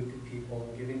giving food to people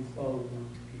and giving clothing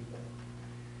to people.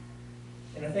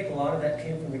 And I think a lot of that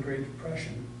came from the Great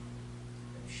Depression.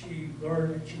 She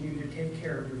learned that you needed to take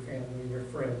care of your family and your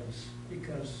friends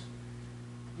because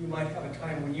you might have a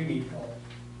time when you need help.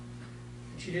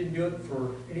 And she didn't do it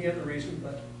for any other reason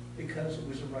but because it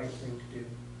was the right thing to do.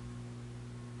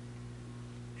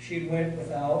 She went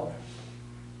without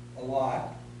a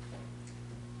lot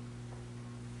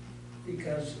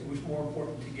because it was more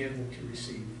important to give than to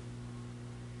receive.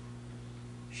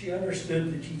 She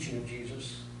understood the teaching of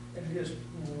Jesus, that it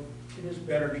is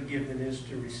better to give than it is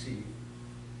to receive.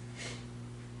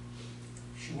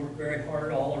 She worked very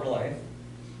hard all her life,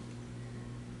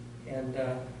 and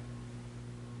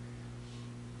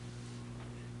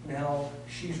now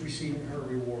she's receiving her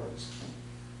rewards.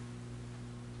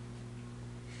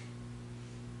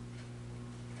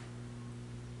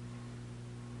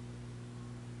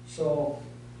 So,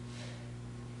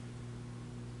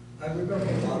 I remember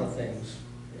a lot of things.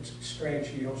 It's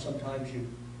strange, sometimes you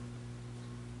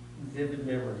vivid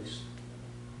memories.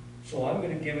 So I'm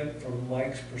going to give it from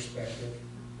Mike's perspective,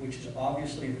 which is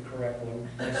obviously the correct one.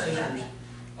 My sisters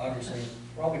obviously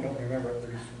probably don't remember it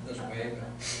this way,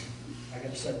 but I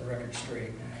got to set the record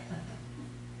straight.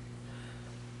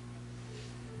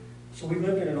 So we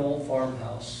lived in an old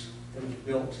farmhouse that was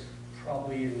built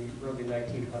probably in the early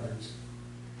 1900s.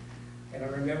 And I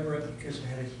remember it because it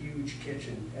had a huge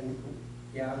kitchen. And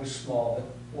yeah, it was small,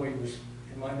 but boy,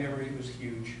 in my memory, it was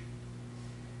huge.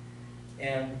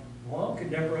 And Mom could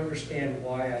never understand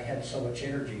why I had so much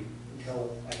energy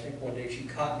until I think one day she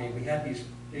caught me. We had these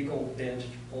big old bins that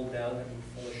you pulled down that were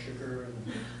full of sugar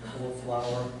and full of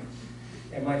flour.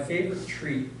 And my favorite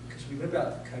treat, because we lived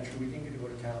out in the country, we didn't get to go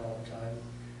to town all the time,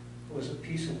 was a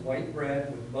piece of white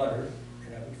bread with butter,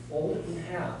 and I would fold it in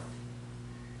half.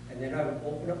 And then I would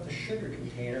open up the sugar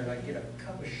container and I'd get a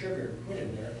cup of sugar and put it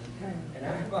in there. And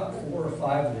after about 4 or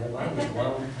 5 of them, I was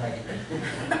wound tight.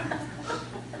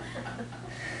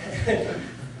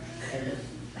 And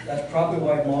that's probably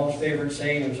why Mom's favorite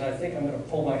saying was, I think I'm going to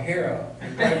pull my hair out.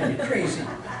 It's driving me crazy.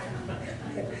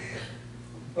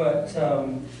 But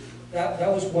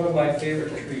that was one of my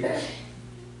favorite treats.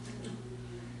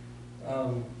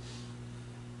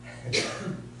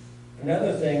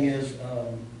 Another thing is,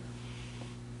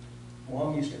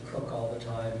 Mom used to cook all the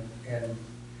time, and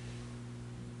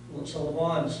so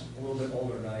Lavon's a little bit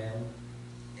older than I am,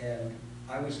 and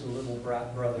I was the little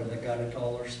brat brother that got into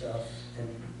all her stuff and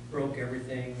broke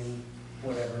everything and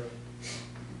whatever.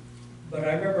 But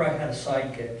I remember I had a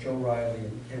sidekick, Joe Riley,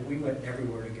 and we went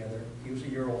everywhere together. He was a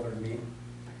year older than me.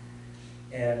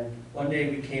 And one day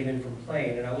we came in from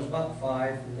playing, and I was about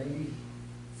 5, maybe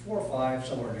 4 or 5,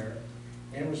 somewhere there,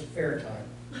 and it was fair time.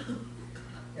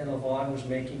 And Lavon was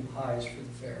making pies for the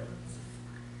fair.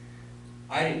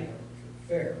 I didn't know it was for the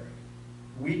fair.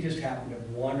 We just happened to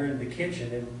wander in the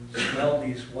kitchen and smell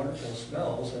these wonderful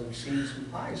smells and seen some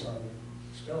pies on the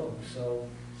stove. So,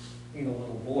 being a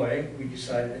little boy, we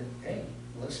decided, hey,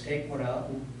 let's take one out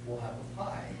and we'll have a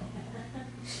pie.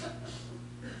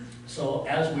 So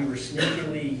as we were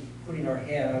sneakily putting our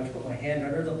hand, I was putting my hand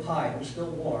under the pie, it was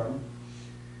still warm.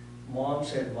 Mom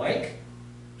said, Mike,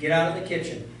 get out of the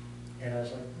kitchen. And I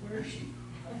was like, where is she?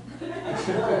 I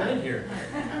said, oh, I'm in here.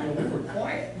 And we were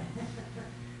quiet.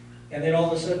 And then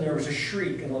all of a sudden there was a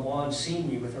shriek, and Lavon seen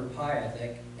me with her pie, I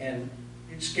think, and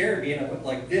it scared me, and I went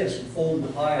like this and folded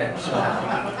the pie up,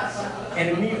 and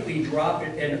immediately dropped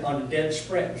it, and on a dead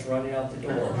sprint was running out the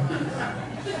door,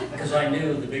 because I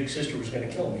knew the big sister was going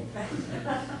to kill me.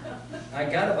 I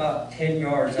got about 10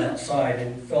 yards outside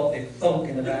and felt a thunk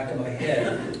in the back of my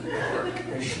head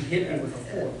as she hit me with a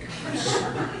fork.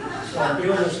 So I'm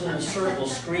doing this little circle,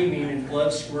 screaming and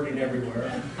blood squirting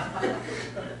everywhere.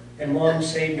 And Mom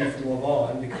saved me from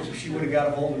Lavon, because if she would have got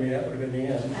a hold of me, that would have been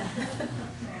the end.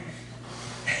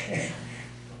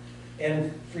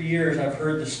 And for years I've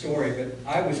heard the story, but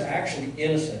I was actually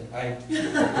innocent.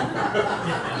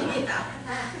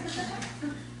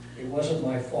 It wasn't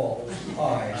my fault, it was the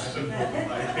pies.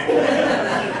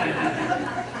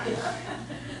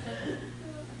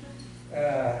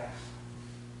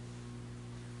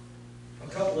 A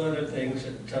couple other things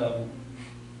that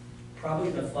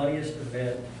probably the funniest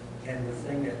event, and the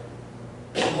thing that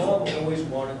Mom always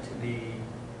wanted to be,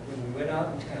 when we went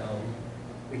out in town,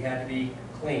 we had to be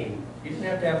clean. You didn't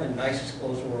have to have the nicest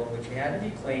clothes in the world, but you had to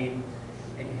be clean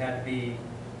and you had to be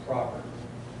proper.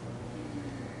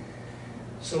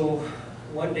 So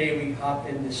one day we hopped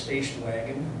in the station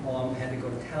wagon. Mom had to go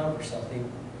to town for something,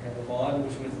 and Lavon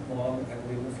was with Mom, I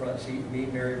believe, in the front seat. Me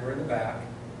and Mary were in the back.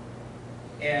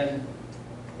 And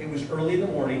it was early in the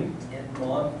morning, and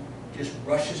Mom just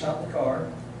rushes out the car.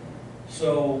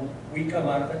 So we come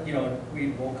out of it, we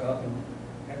woke up and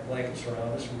had blankets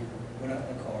around us, and we went out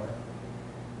in the car.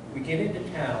 We get into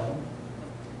town.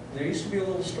 There used to be a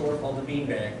little store called the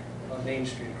Beanbag on Main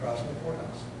Street across from the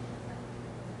courthouse.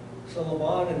 So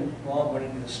Lavon and Mom went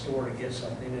into the store to get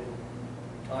something, and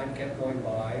time kept going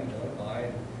by and going by,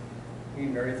 and me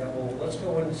and Mary thought, well, let's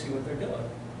go in and see what they're doing.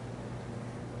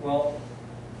 Well,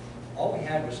 all we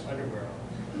had was underwear on.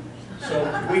 So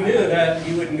we knew that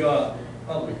you wouldn't go out in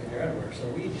public in your underwear, so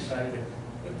we decided to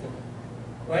put the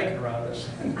blanket around us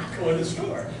and go in the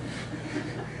store.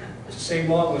 To say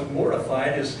Mom was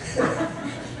mortified is,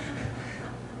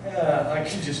 I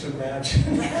can just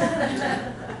imagine.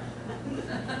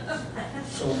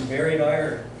 So Mary and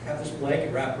I have this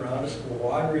blanket wrapped around us, and we're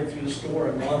wandering through the store,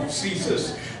 and Mom sees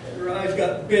us, and her eyes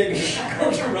got big, and she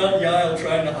goes around the aisle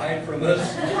trying to hide from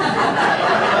us.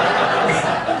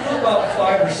 I'm about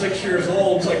 5 or 6 years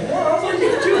old. It's like, Mom, what are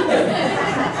you doing?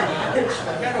 She's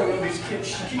like, I don't know these kids.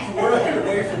 She keeps running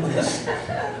away from us.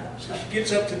 So she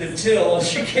gets up to the till, and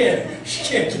she can't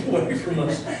get away from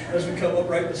us as we come up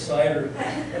right beside her.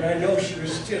 And I know she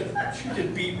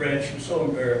did beet red. She was so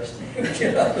embarrassed. We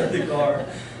get out of the car.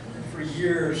 And for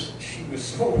years, she would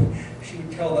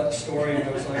tell that story, and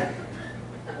I was like,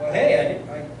 well, hey,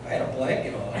 I had a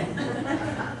blanket on.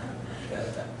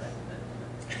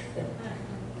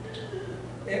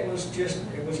 It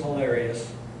was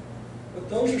hilarious. But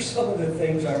those are some of the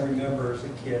things I remember as a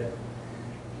kid.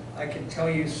 I can tell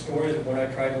you stories of when I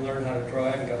tried to learn how to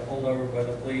drive and got pulled over by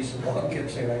the police, and Mom kept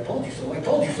saying, "I told you so, I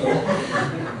told you so."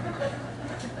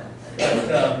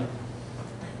 But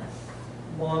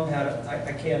Mom had,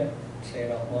 I can't say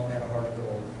it out, Mom had a heart of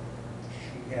gold.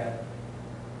 She had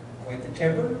quite the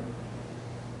temper.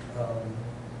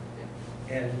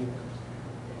 And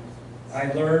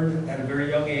I learned at a very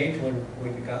young age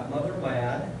when you got mother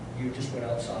mad, you just went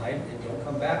outside and don't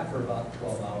come back for about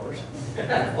 12 hours.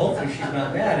 Hopefully she's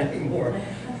not mad anymore.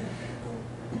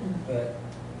 But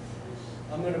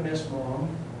I'm going to miss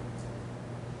Mom,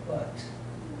 but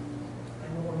I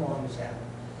know where Mom is at.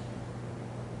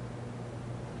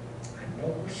 I know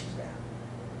where she's at.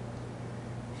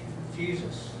 She's with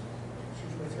Jesus.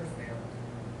 She's with her family.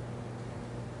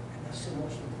 And that's the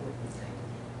most important thing.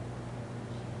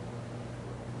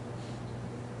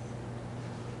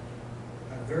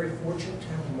 I'm very fortunate to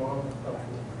have a mom of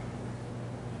me.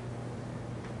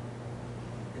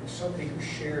 And somebody who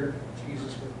shared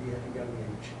Jesus with me at a young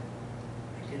age.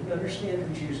 I didn't understand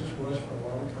who Jesus was for a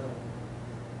long time.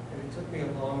 And it took me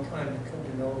a long time to come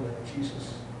to know that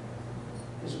Jesus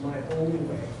is my only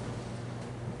way.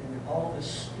 And all the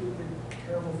stupid,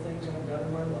 terrible things I've done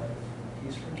in my life,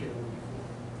 He's forgiven me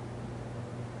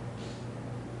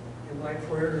for. And my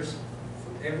prayers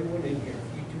for everyone in here,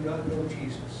 if you do not know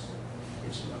Jesus,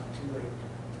 it's not too late.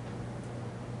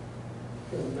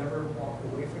 He'll never walk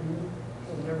away from you.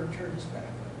 He'll never turn his back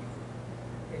on you.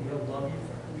 And he'll love you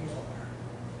for who you are.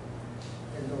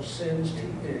 And those sins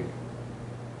too big.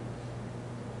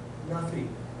 Nothing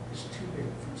is too big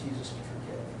for Jesus to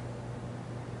forgive.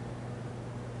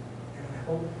 And I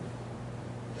hope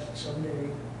that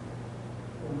someday,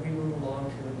 when we move along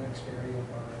to the next area of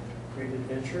our great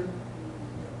adventure,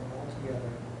 that we're all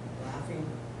together, laughing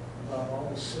about all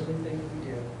the silly things we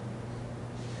did,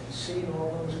 and seeing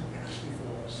all those who passed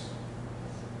before us,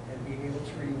 and being able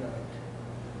to reunite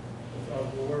with our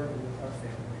Lord and with our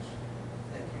families.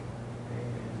 Thank you.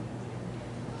 Amen.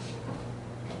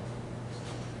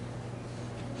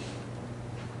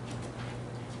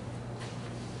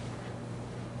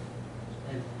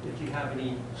 And if you have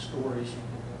any stories, you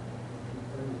can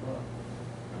bring them up.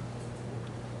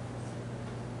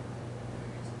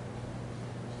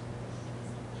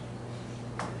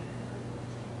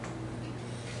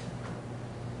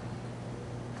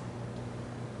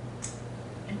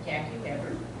 Jackie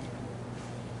Weber.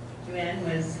 Joann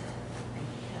was a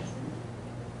cousin,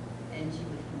 and she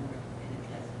was more than a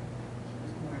cousin. She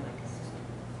was more like a sister.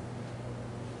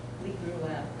 We grew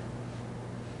up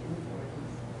in the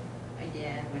 40s. My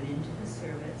dad went into the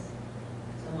service,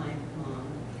 so my mom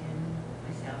and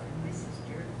myself and my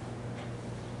sister,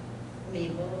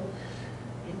 Mabel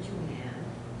and Joann,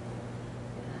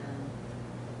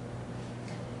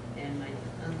 and my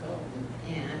uncle and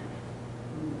aunt,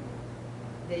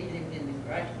 they lived in the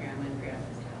garage grandma and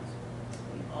grandpa's house.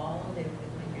 We all lived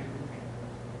with my grandma and grandpa.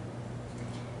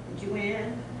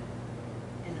 Joann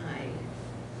and I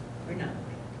were not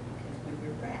liked because we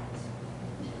were brats.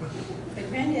 But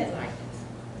Granddad liked us.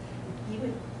 He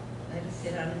would let us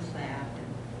sit on his lap,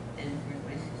 and of course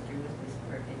my sister was Miss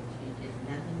Perfect. She did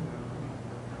nothing wrong.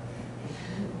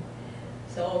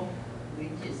 So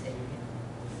we'd just say,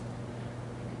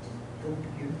 just go do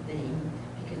your thing.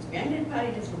 Because Granddad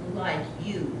probably doesn't like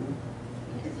you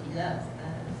because he loves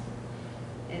us.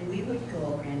 And we would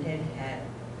go, Granddad had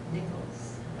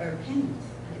nickels, or pennies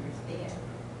under his bed.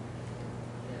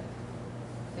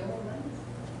 Silver ones?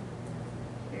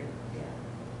 Yeah.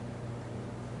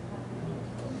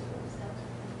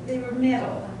 They were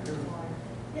metal.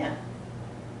 Yeah.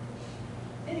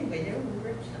 Anyway, they were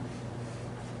rich.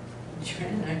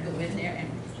 Joann and I'd go in there and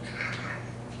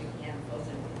pick handfuls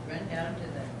and we'd run down to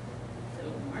the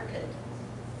little market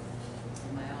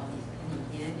and buy all these penny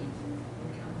candies and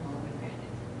come home and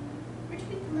Granddad said, "Where'd you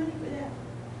get the money for that?"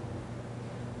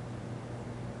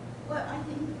 "Well, I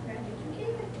think Granddad, you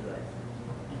gave it to us."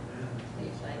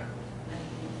 He's like, "I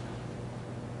think so."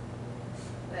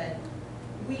 But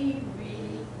we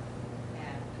really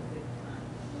had a good time.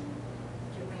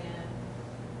 Joann,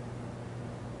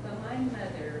 well, my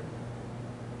mother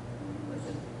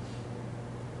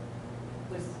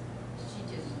she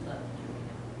just loved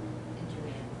Joann, and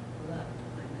Joann loved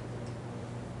my mother.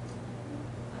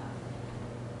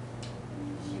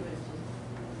 She was just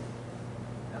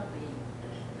probably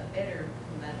a better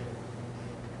mother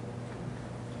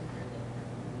to her than her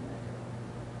mother.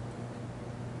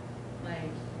 My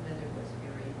mother was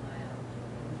very mild.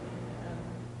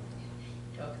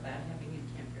 Talk about having a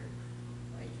temper.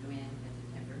 Why Joann has a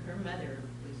temper. Her mother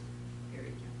was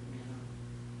very temperamental.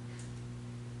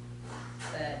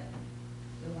 But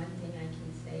the one thing I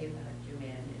can say about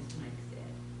Joann is, Mike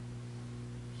said,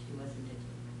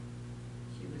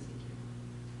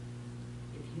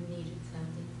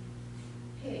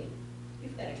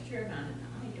 turn on an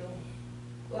idol.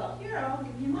 Well, here, I'll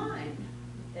give you mine.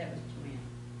 That was Joann.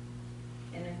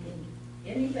 And I think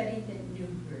anybody that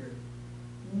knew her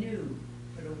knew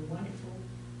what a wonderful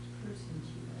person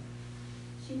she was.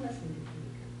 She wasn't a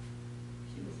taker.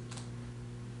 She was a giver.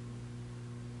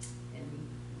 And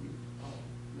we all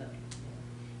loved her together.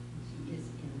 And she is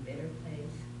in a better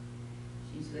place.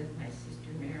 She's with my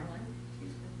sister Marilyn.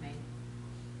 She's with my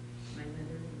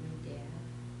mother and my dad.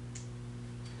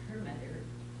 Her mother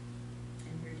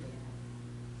and her dad.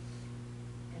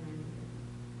 And I'm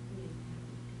really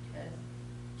happy because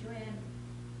Joann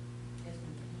has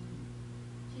no pain.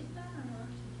 She's not on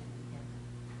oxygen in heaven.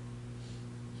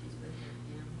 She's with her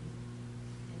family,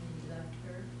 and they loved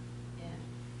her, and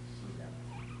she loved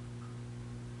them.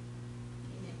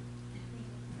 Amen.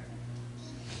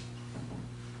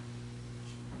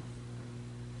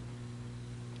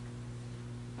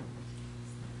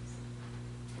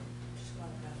 Just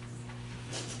walk out.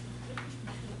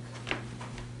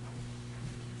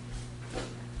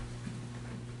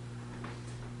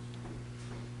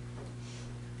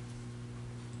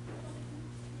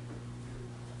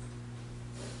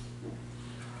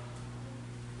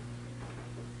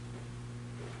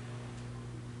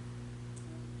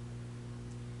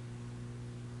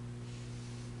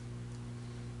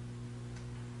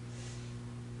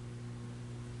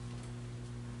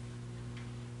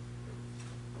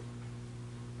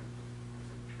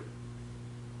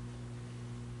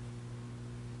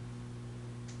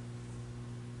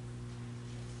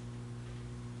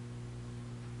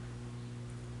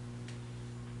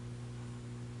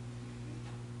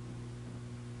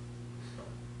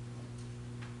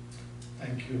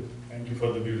 Thank you. Thank you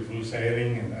for the beautiful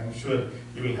sharing, and I'm sure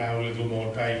you will have a little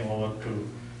more time over to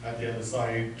at the other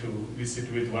side to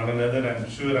visit with one another. I'm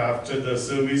sure after the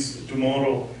service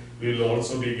tomorrow, we will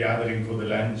also be gathering for the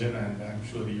luncheon, and I'm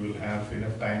sure you will have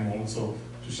enough time also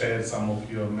to share some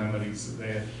of your memories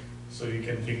there, so you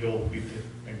can think of it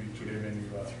maybe today when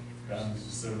you are done with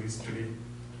the service today.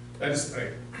 Let us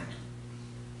pray.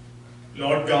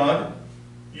 Lord God,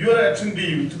 you are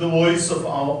attentive to the voice of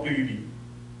our pleading.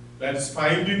 Let us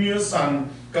find in your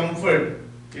Son comfort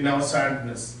in our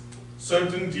sadness,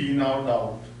 certainty in our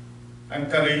doubt, and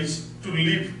courage to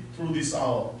live through this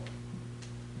hour.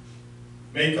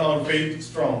 Make our faith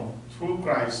strong through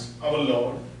Christ our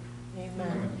Lord.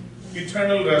 Amen.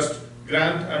 Eternal rest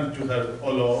grant unto her,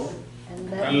 O Lord,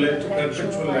 and let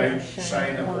perpetual light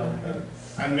shine upon her,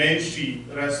 and may she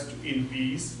rest in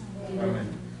peace.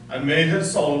 Amen. And may her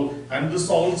soul and the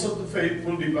souls of the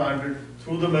faithful departed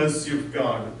through the mercy of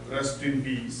God rest in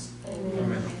peace.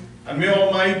 Amen. And may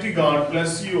Almighty God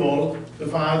bless you all, the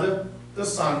Father, the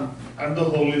Son, and the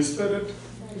Holy Spirit.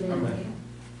 Amen.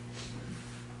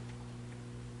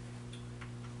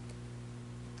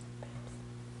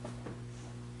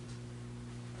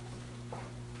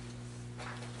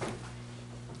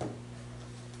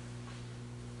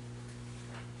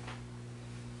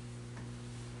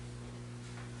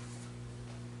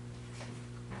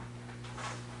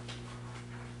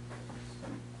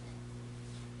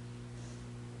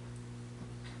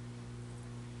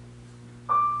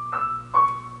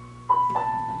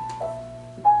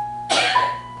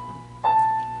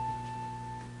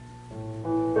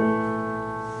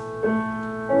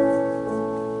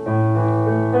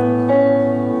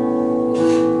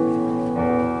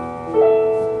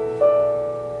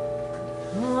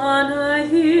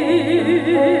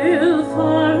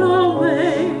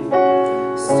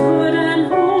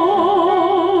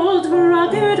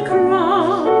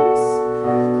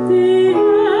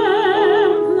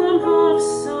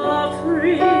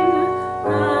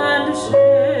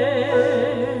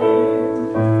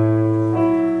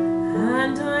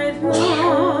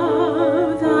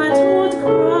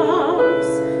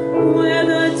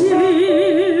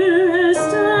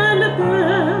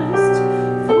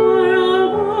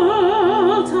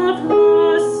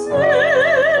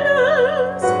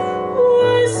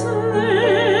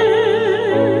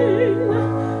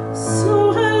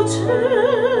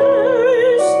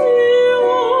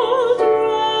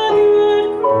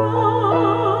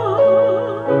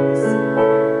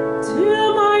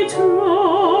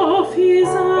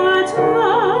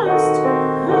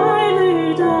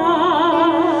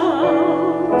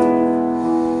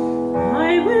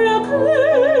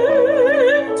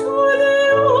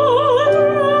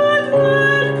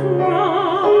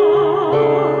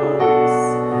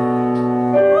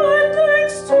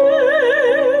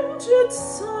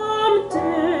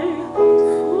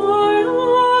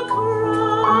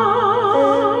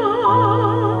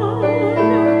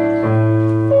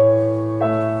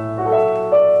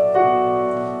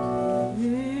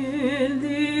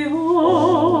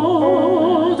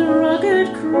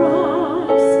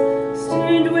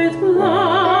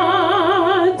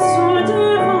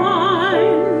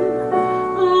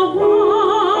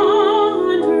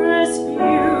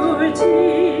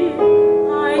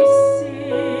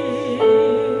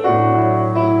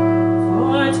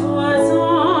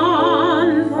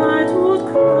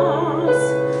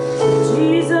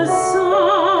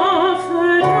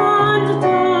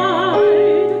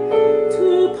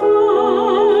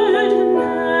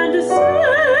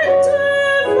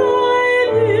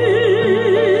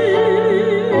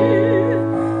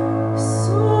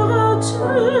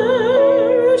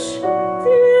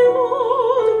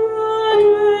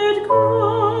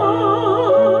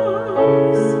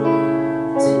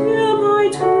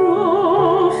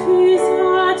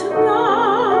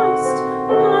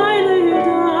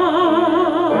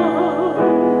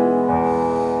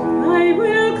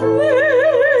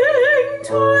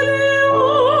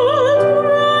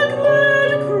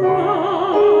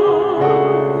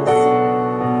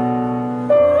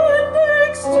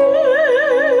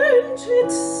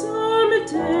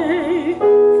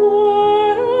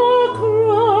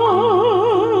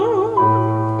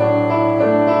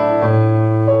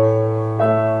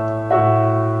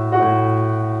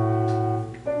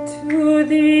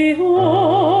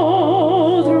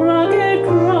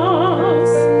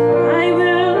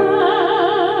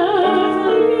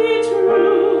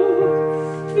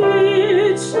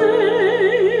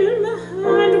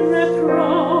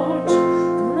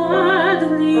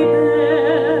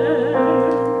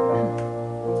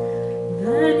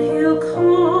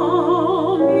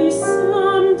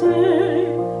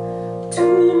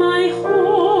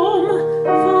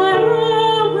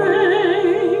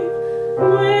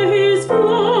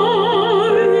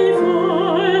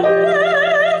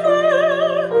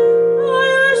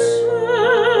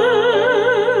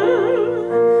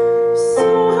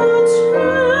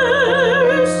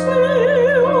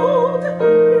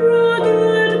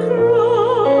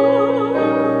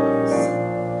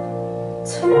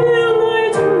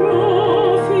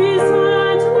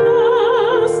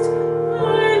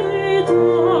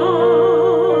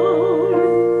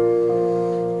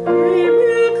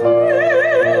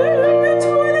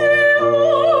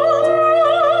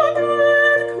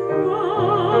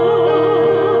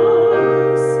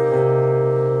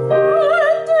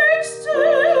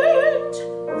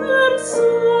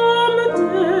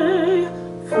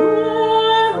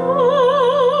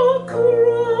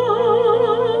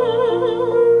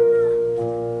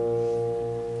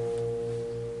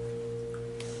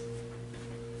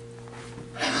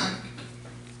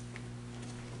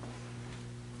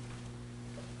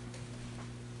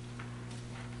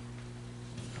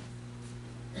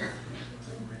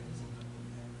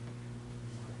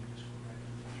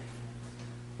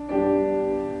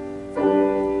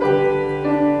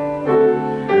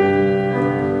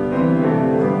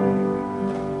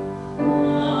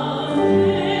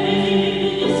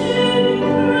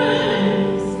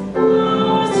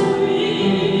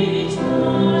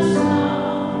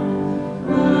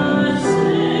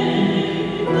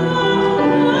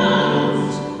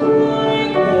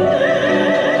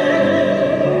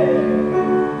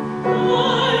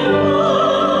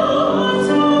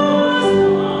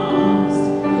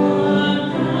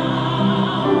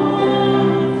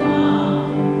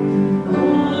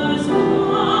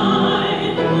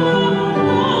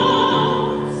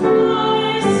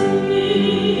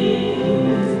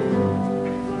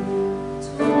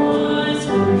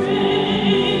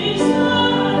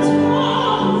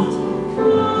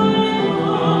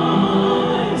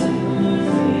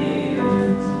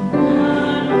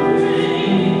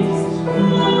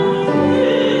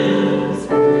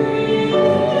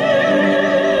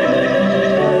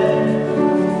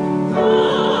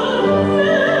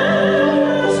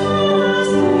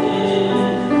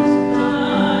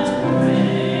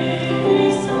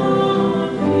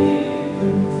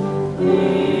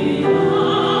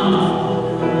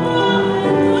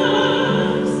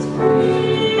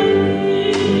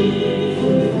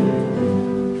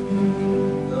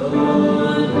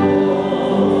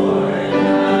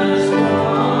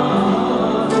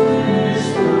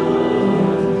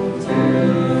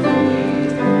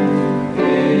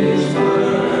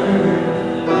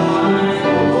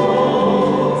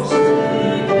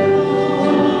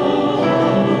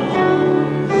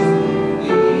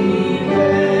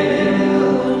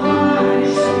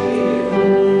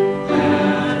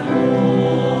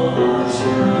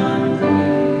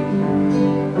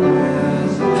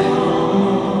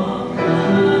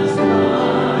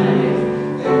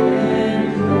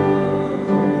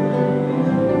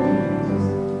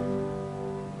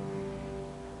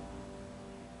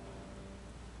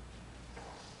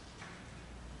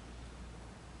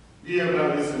 Dear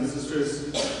brothers and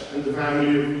sisters and the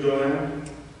family of Joann,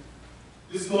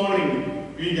 this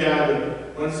morning we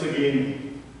gather once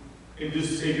again in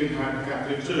this Sacred Heart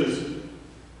Catholic Church,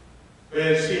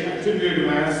 where she attended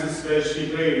masses, where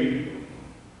she prayed,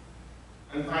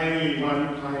 and finally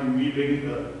one time we bring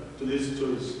her to this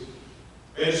church,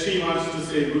 where she wants to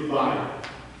say goodbye.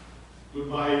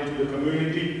 Goodbye to the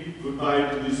community, goodbye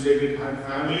to the Sacred Heart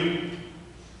family,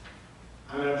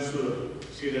 and I'm sure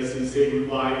she doesn't say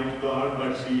goodbye to God,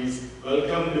 but she is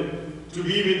welcomed to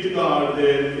be with God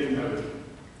there in heaven.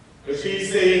 But she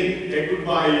is saying a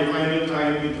goodbye, a final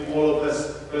time with all of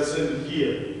us present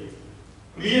here.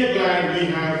 We are glad we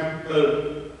have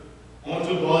her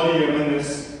mortal body among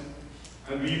us,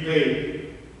 and we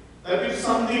pray that if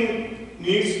something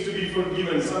needs to be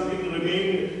forgiven, something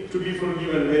remains to be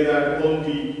forgiven, may that all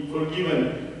be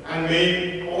forgiven, and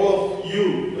may all of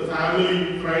you, the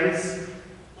family, friends,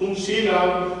 whom she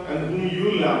loved and whom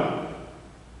you love,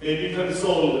 may be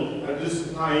consoled at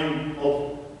this time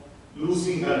of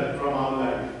losing her from our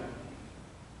life.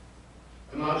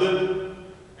 A mother,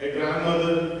 a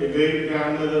grandmother, a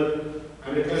great-grandmother,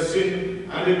 and a cousin,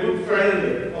 and a good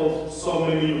friend of so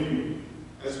many of you.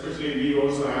 Especially we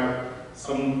also have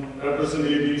some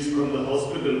representatives from the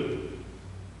hospital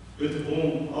with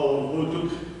whom or who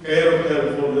took care of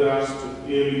her for the last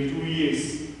nearly 2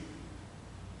 years.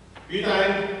 We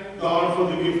thank God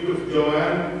for the gift of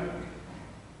Joann,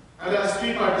 and as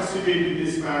we participate in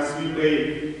this Mass, we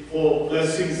pray for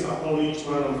blessings upon each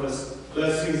one of us,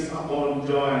 blessings upon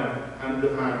Joann and the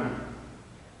family.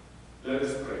 Let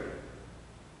us pray.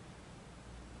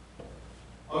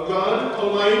 O God,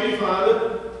 Almighty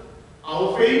Father,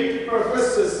 our faith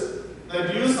professes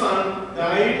that your Son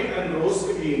died and rose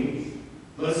again.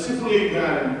 Mercifully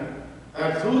grant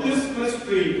that through this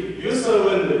mystery, your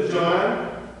servant Joann,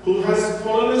 who has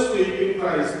fallen asleep in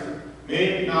Christ,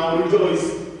 may now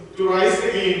rejoice to rise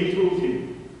again through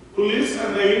him, who lives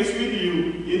and reigns with you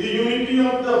in the unity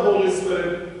of the Holy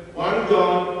Spirit, one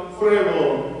God,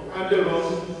 forever and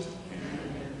ever.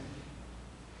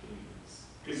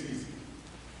 Please be seated.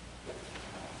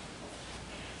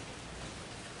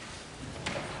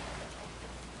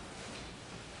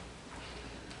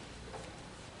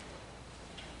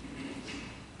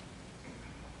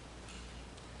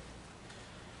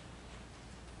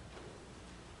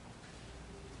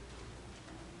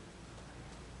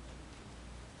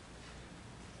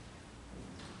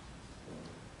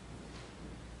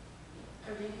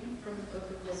 A reading from the Book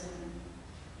of Wisdom.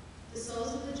 The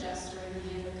souls of the just are in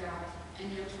the hand of God,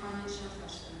 and no torment shall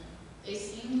touch them. They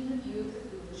seem in the view of the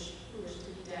foolish to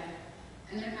be dead,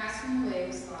 and their passing away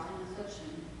was thought in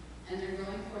affliction, and their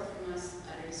going forth from us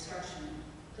utter destruction.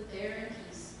 But they are in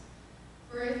peace.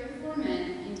 For if before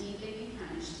men indeed they be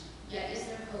punished, yet is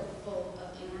their hope full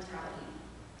of immortality.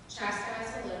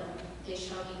 Chastised a little, they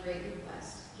shall be greatly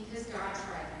blessed, because God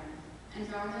tried them, and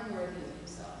found them worthy of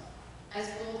himself. As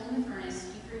gold in the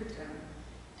furnace he proved them,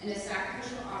 and as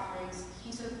sacrificial offerings he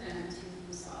took them to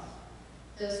himself.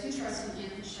 Those who trust in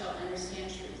him shall understand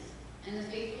truth, and the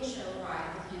faithful shall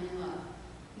abide with him in love,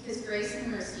 because grace and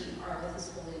mercy are with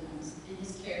his holy ones, and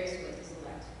his care is with his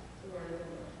elect. The word of the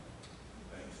Lord.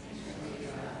 Thanks be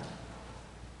to God.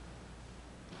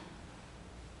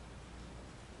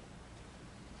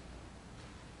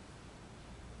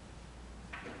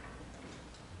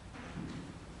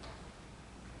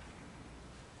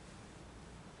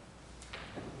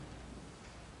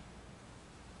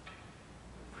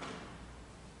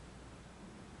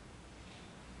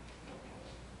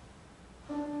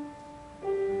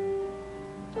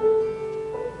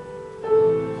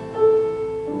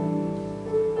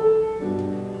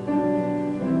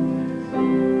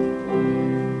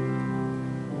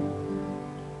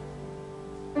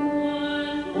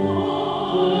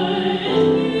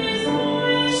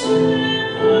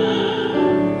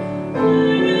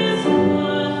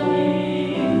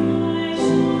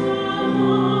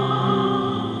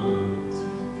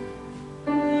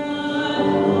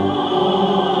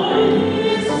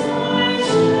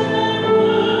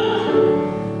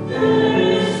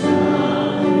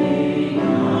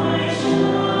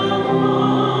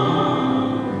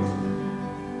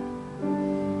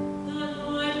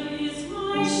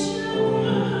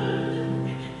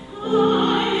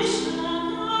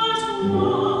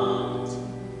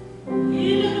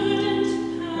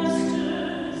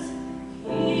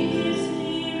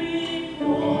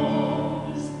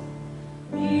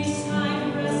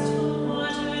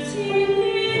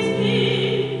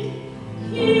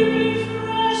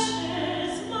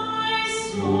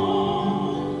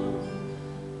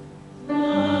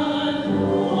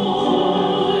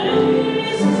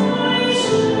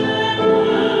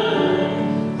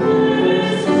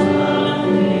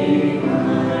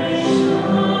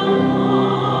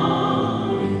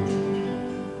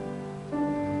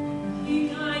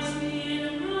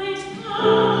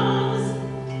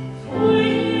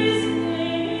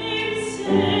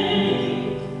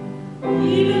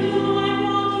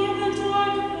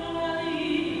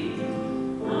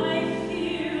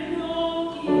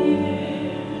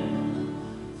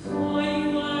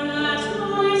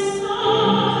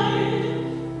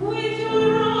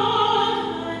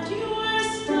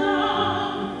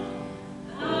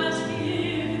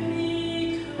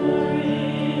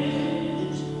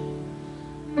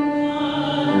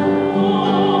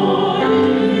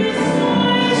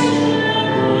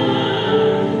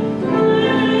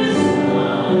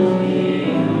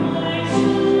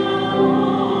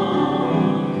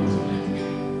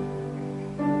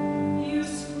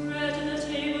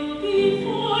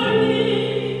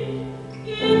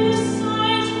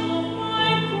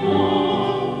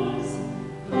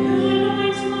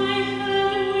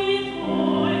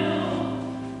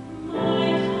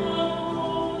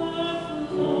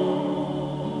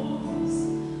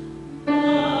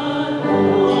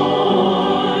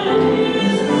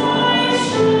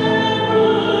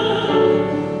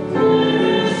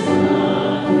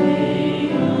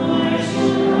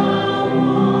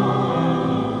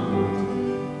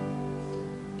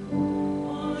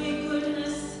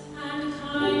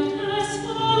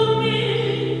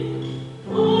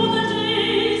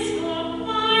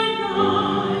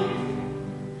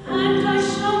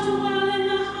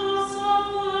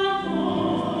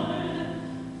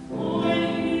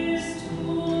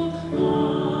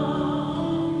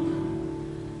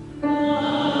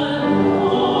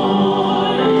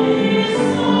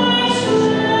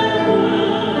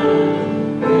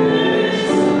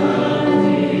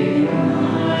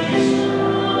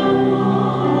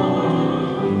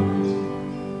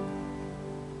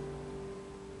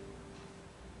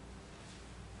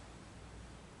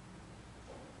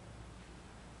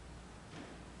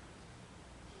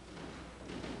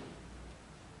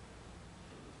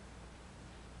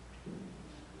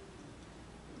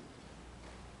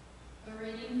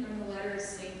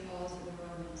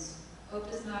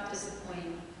 not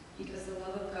disappoint, because the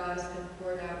love of God has been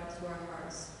poured out to our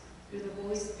hearts through the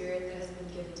Holy Spirit that has been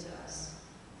given to us.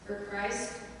 For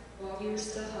Christ, while we were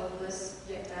still helpless,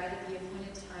 yet died at the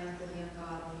appointed time for the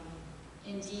ungodly.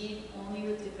 Indeed, only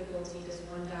with difficulty does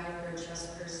one die for a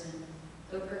just person,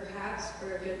 though perhaps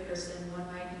for a good person one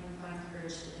might even find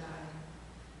courage to die.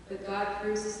 But God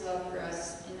proves his love for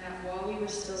us in that while we were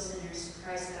still sinners,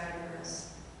 Christ died for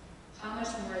us. How much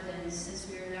more then, since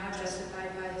we are now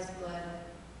justified by his blood,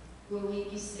 will we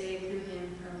be saved through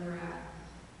him from the wrath?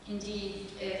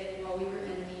 Indeed, if, while we were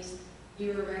enemies, we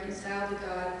were reconciled to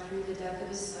God through the death of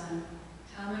his Son,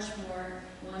 how much more,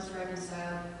 once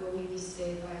reconciled, will we be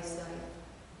saved by his life?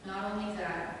 Not only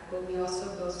that, but we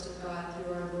also boast of God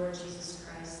through our Lord Jesus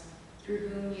Christ, through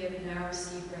whom we have now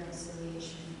received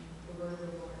reconciliation. The word of the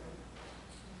Lord.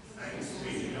 Thanks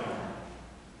be to God.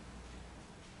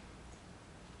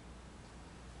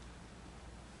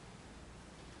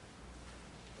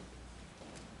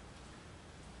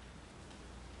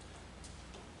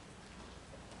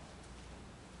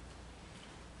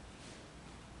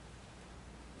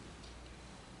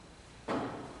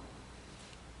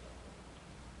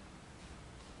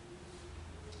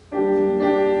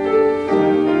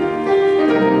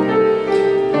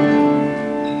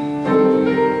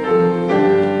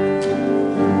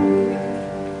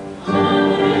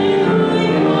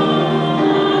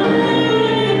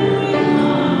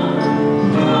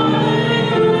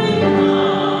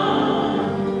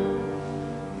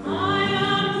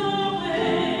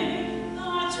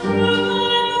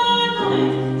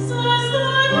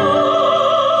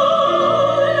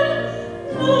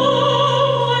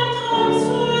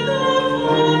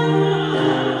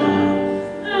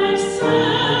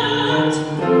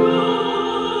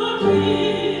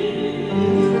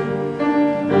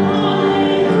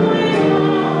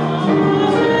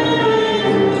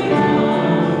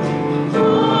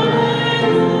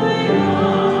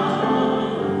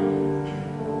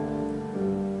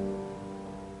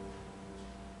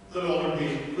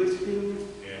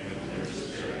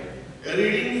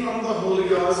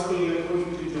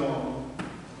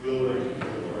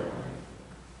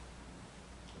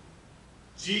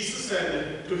 Jesus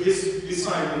said to his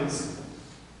disciples,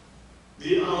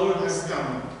 "The hour has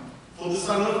come for the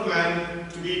Son of Man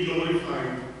to be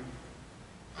glorified.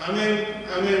 Amen,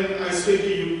 amen, I say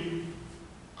to you,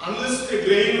 unless a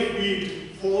grain of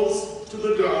wheat falls to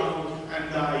the ground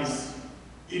and dies,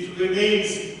 it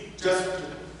remains just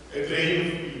a grain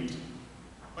of wheat.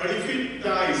 But if it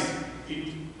dies,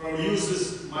 it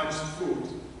produces much fruit.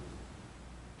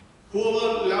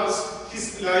 Whoever loves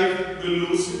his life will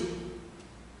lose it,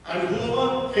 and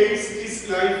whoever hates his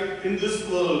life in this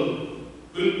world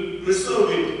will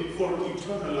preserve it for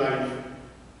eternal life.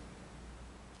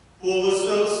 Whoever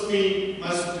serves me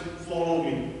must follow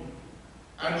me,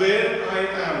 and where I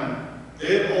am,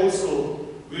 there also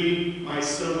will my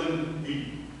servant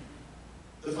be.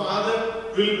 The Father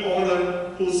will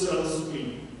honor who serves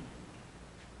me."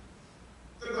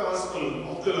 The Gospel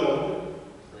of the Lord.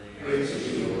 Praise to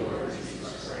you, Lord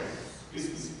Jesus Christ. Please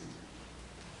be seated.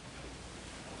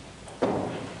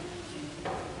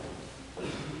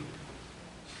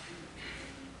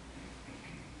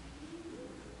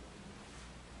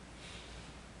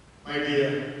 My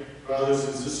dear brothers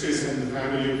and sisters and the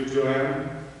family of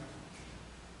Joann,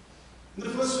 in the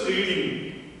first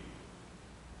reading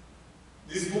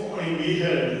this morning we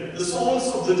heard, the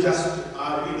souls of the just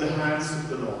are in the hands of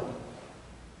the Lord.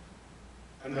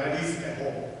 And that is a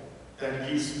hope that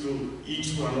gives to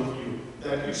each one of you,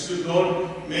 that it should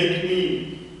not make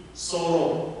me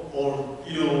sorrow or,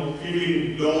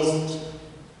 feeling lost.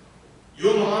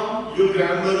 Your mom, your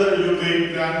grandmother, your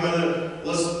great-grandmother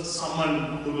was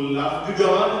someone who loved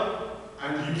God,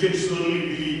 and you can surely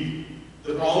believe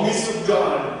the promise of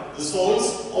God. The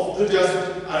souls of the just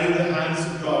are in the hands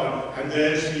of God, and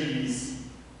there she is.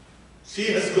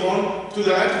 She has gone to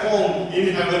that home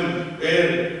in heaven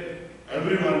where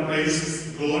everyone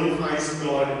praises, glorifies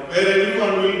God, where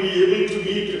everyone will be able to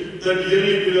meet the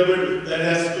dearly beloved that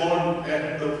has gone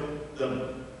ahead of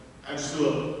them. I'm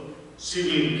sure she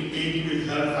will meet with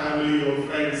her family or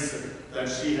friends that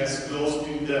she has lost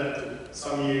in death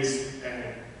some years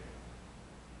ahead.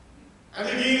 And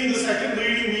again in the second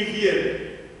reading we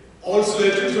hear, also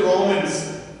letter to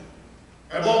Romans,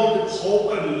 about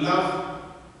hope and love.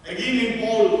 Again in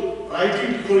Paul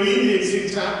writing to Corinthians in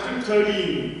chapter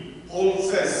 13, Paul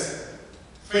says,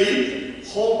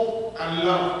 faith, hope, and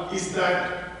love is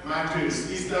that matters,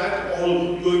 is that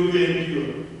all going to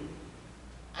endure.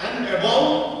 And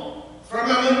above, from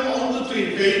among all the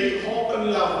three, faith, hope,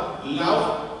 and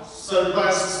love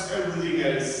surpasses everything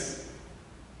else.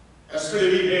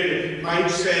 Yesterday we heard, might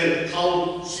share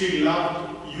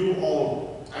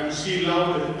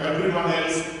beyond everyone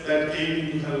else that came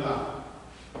into her life.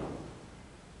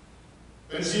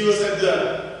 When she was at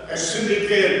the extended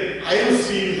care, I have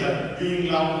seen her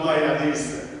being loved by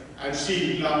others, and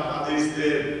she loved others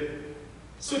there.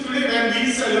 So today when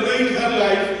we celebrate her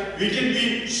life, we can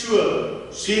be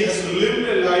sure she has lived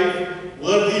a life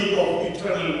worthy of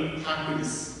eternal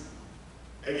happiness.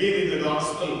 Again in the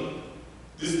gospel,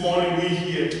 this morning we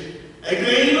hear, a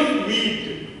grain of wheat,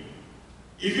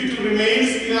 if it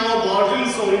remains in our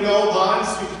bottles or in our barns,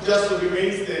 it just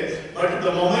remains there. But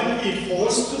the moment it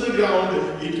falls to the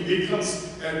ground, it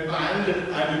becomes a plant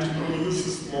and it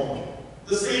produces more.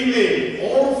 The same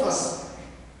way, all of us,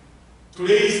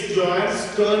 today is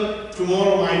Joann's turn,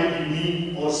 tomorrow might be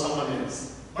me or someone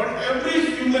else. But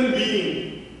every human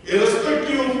being,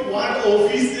 irrespective of what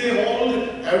office they hold,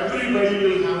 everybody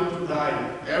will have to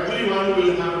die. Everyone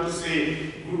will have to say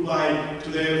goodbye to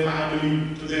their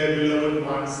family, to their beloved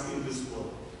ones in this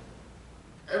world.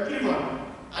 Everyone.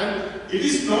 And it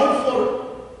is not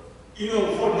for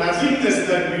nothingness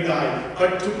that we die,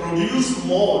 but to produce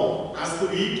more. As the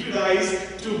wheat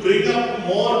dies, to bring up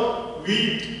more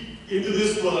wheat into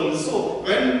this world. So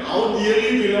when our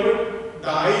dearly beloved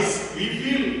dies, we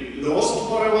feel lost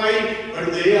for a while,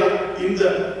 but they are in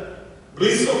the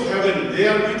bliss of heaven. They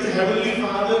are with the Heavenly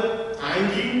Father,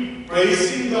 thanking,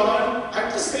 praising God,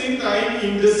 at the same time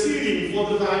interceding for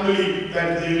the family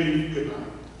that they leave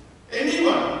behind.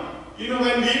 Anyone,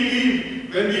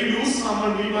 when we lose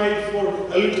someone, we might for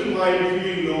a little while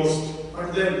feel lost,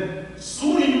 but then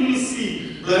soon you will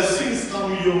see blessings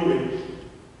come your way.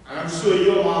 I'm sure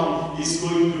your mom is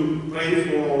going to pray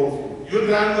for all of you. Your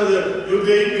grandmother, your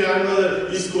great-grandmother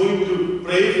is going to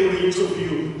pray for each of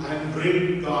you and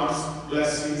bring God's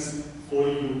blessings for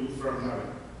you from heaven.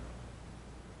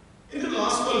 In the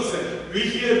Gospels, we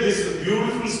hear this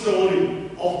beautiful story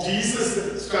of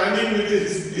Jesus standing with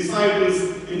his disciples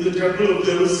in the temple of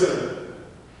Jerusalem,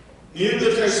 near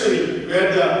the treasury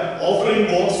where the offering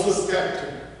box was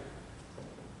kept.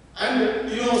 And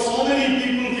so many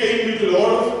people came with a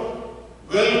lot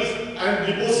of wealth and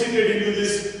deposited into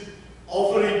this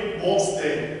offering box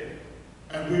there.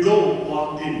 A widow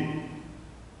walked in,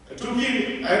 took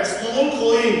in a small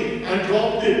coin and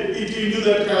dropped it into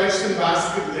that collection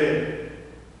basket there.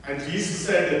 And Jesus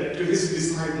said to his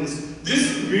disciples,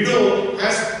 this widow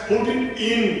has put it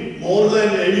in more than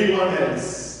anyone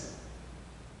else.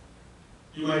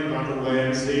 You might wonder why I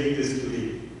am saying this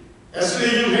today.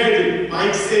 Yesterday you heard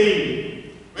Mike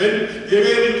saying, when they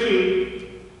were little,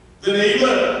 the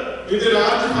neighbor with a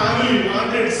large family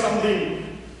wanted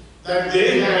something that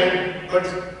they had, but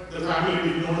the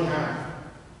family did not have.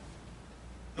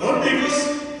 Not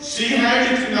because she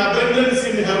had it in abundance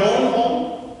in her own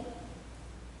home,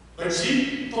 but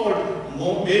she thought,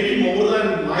 maybe more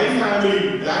than my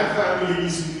family, that family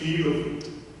is in need of it.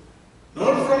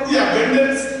 Not from the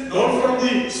abundance, not from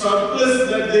the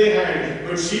surplus that they had,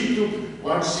 but she took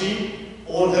what she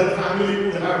or her family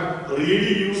would have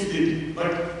really used it,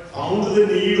 but found the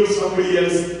need of somebody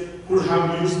else could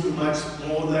have used much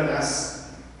more than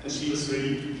us, and she was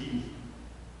ready to give.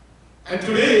 And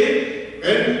today,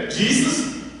 when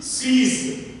Jesus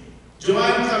sees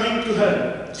Joann coming to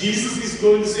her, Jesus is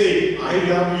going to say, I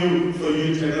love you for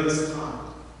your generous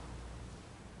heart.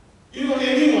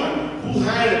 Anyone who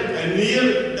had a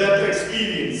near-death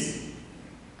experience,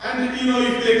 and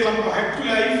if they come back to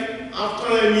life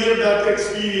after a near-death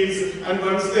experience, and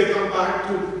once they come back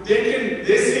to,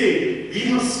 they say, we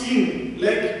have seen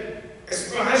like a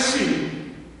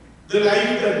splashing the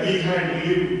life that we had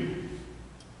lived.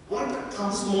 What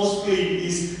comes mostly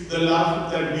is the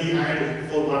love that we had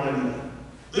for one another.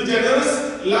 The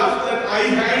generous love that I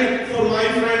had for my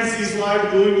friends is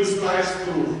what going to splash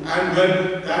through. And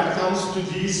when that comes to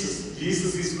Jesus,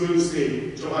 Jesus is going to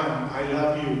say, Joann, I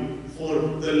love you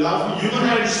for the love you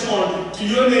had shown to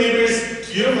your neighbors,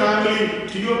 to your family,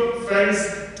 to your friends,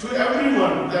 to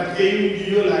everyone that came into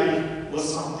your life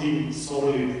was something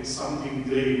solid, something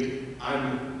great,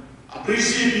 and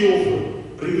appreciate you for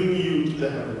bringing you to the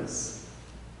heavens.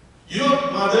 Your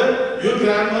mother, your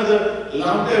grandmother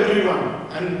loved everyone,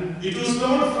 and it was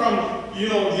not from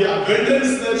the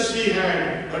abundance that she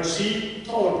had, but she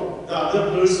thought the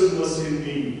other person was in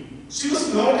need. She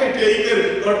was not a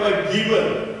taker, but a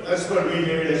giver. That's what we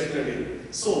heard yesterday.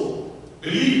 So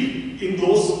believe in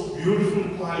those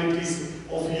beautiful qualities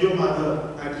of your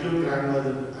mother and your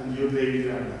grandmother and your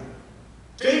great-grandmother.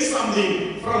 Take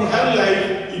something from her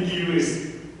life into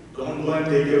yours. Don't go and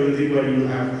take everything what you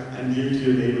have and give it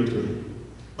to your neighbor today.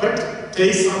 But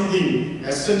take something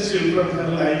essential from her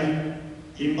life,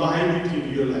 imbibe it into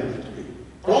your life today.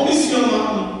 Promise your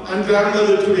mom and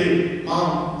grandmother today,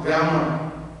 Mom,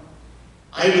 Grandma,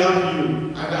 I love you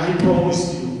and I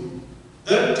promise you.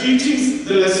 The teachings,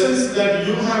 the lessons that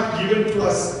you have given to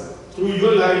us through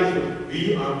your life,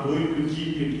 we are going to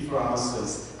keep it for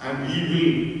ourselves and we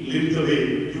will live the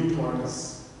way you taught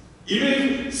us.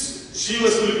 Even if she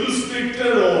was a little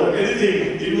stricter or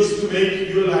anything, it was to make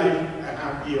your life a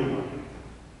happier one.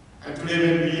 And today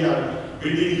when we are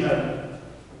bidding her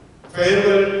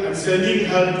farewell and sending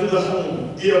her to the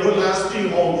home, the everlasting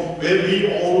home, where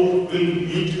we all will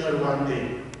meet her one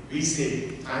day, we say,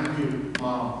 thank you,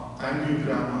 Mom, thank you,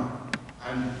 Grandma,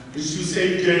 and wish you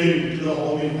safe journey to the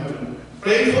home in heaven.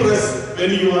 Pray for us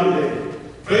when you are there.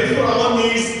 Pray for our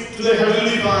needs to the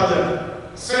Heavenly Father.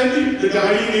 Send the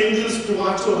guardian angels to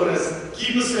watch over us.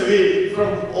 Keep us away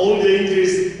from all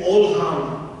dangers, all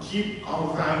harm. Keep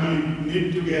our family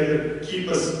knit together. Keep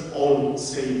us all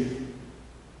safe.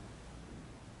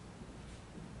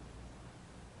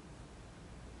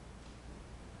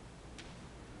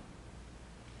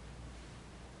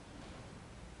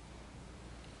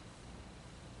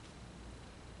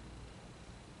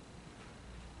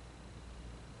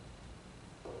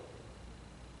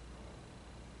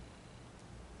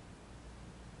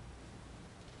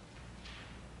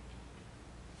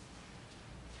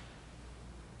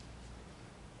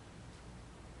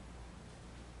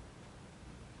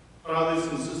 Brothers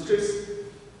and sisters,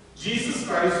 Jesus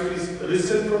Christ is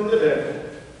risen from the dead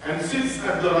and sits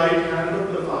at the right hand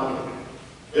of the Father,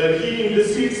 where he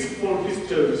intercedes for his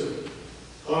church.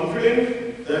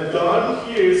 Confident that God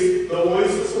hears the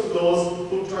voices of those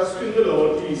who trust in the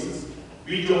Lord Jesus,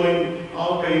 we join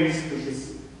our prayers to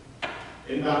his.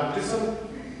 In baptism,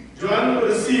 Joann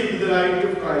received the light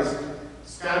of Christ,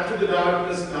 scattered the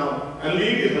darkness now, and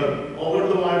lead her over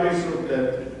the waters of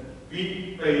death.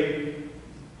 We pray,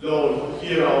 Lord,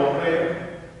 hear our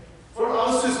prayer. For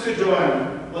our sister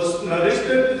Joann was nourished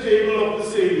at the table of the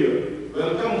Savior.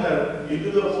 Welcome her into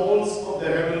the halls of the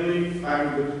heavenly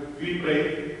banquet. We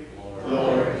pray,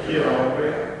 Lord, hear our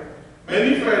prayer.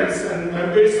 Many friends and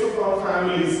members of our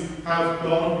families have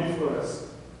gone before us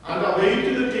and are way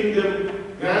to the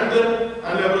kingdom. Grant them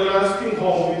an everlasting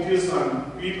home with your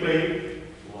Son. We pray,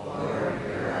 Lord,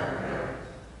 hear our prayer.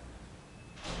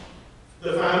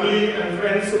 The family and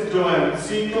friends of Joann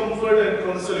seek comfort and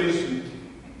consolation.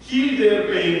 Heal their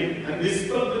pain and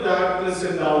dispel the darkness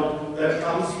and doubt that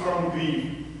comes from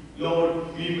grief.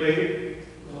 Lord, we pray.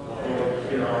 Lord,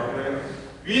 hear our prayer.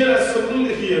 We are assembled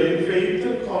here in faith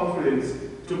and confidence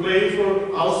to pray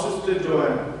for our sister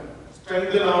Joann.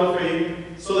 Strengthen our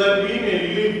faith so that we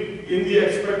may live in the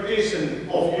expectation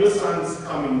of your Son's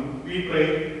coming. We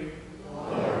pray.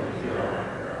 Lord, hear our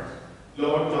prayer.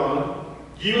 Lord God,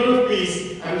 giver of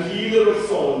peace and healer of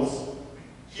souls,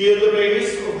 hear the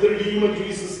prayers of the Redeemer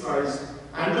Jesus Christ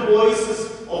and the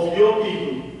voices of your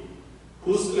people,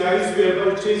 whose lives were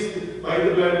purchased by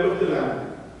the blood of the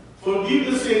Lamb.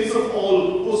 Forgive the sins of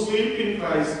all who sleep in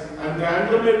Christ and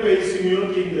grant them a place in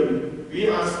your kingdom. We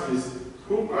ask this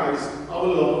through Christ our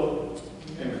Lord.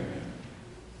 Amen.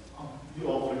 You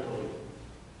offer it all.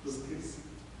 Please,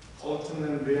 Alton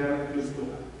and Brianna, please go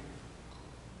back.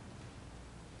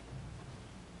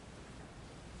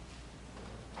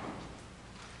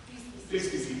 Please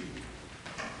be seated.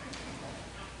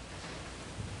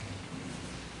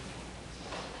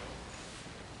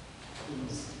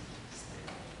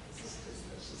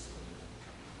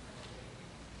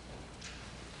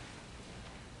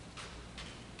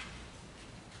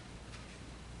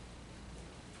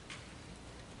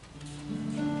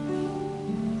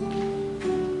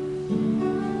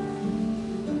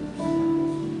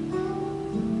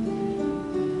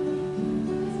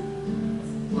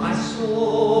 My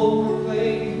soul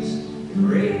proclaims the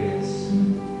greatness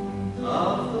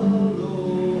of the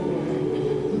Lord,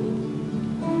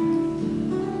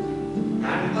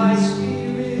 and my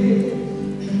spirit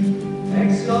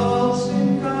exalts in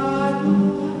God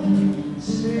my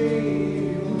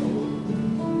Savior,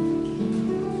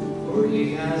 for he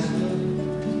has looked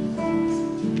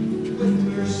with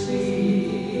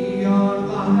mercy on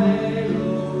my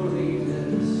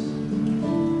lowliness,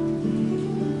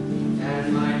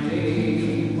 and my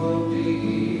name will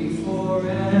be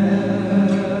forever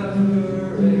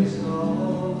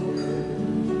exalted.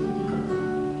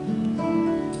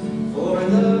 For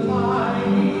the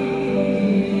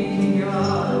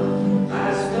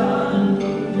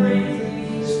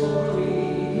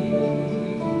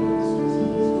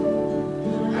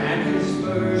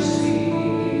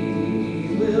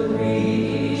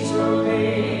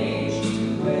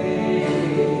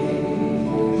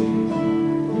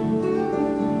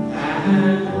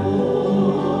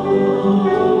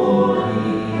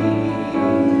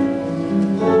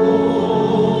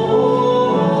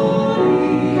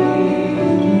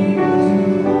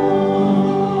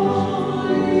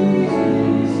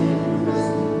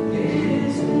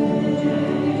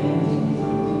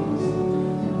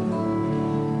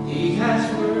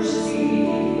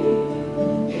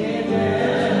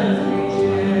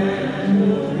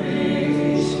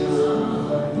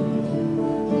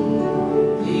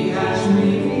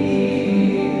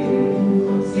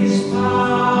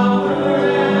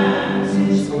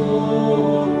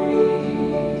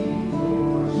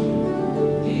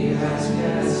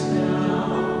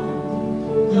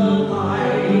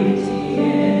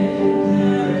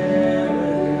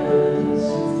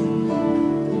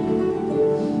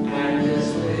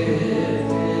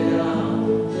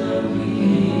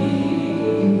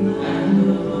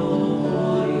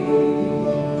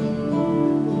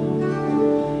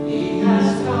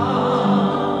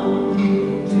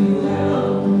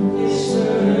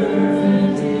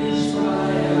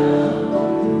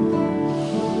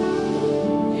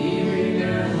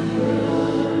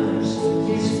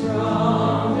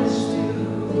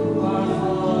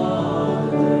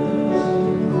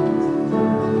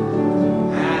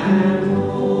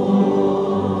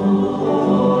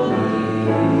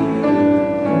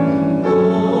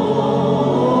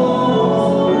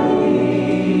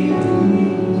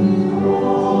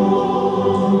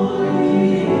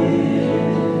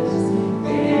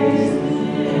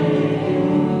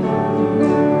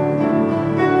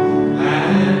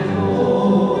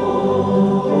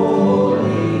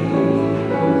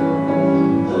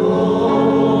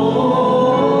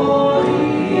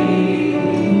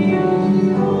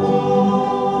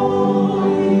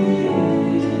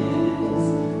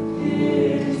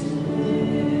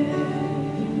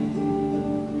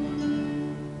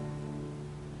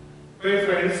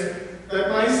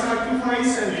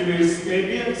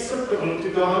may be acceptable to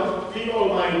God, the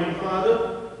Almighty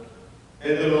Father.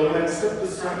 May the Lord accept the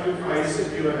sacrifice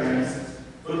at your hands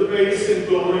for the praise and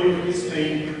glory of his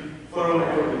name, for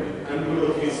our good and good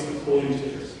of his holy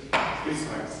church. Please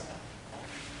rise.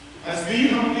 As we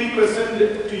humbly present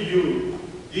to you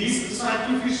these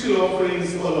sacrificial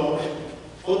offerings, O Lord,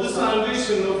 for the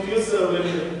salvation of your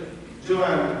servant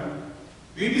Joann,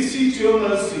 we beseech your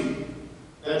mercy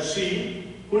that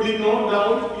she, who did not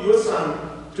doubt your Son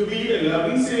to be a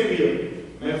loving Savior,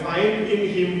 may find in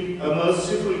him a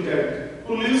merciful God,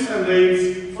 who lives and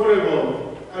reigns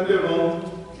forever and ever.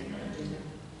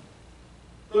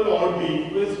 The Lord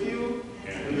be with you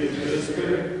and with your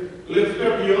spirit. Lift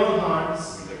up your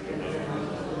hearts.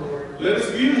 Let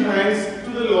us give thanks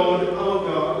to the Lord our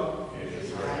God.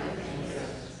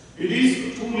 It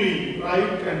is truly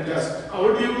right and just,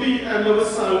 our duty and our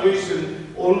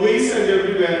salvation, always and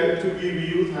everywhere to give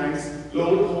you thanks,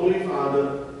 Lord, Holy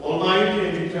Father, Almighty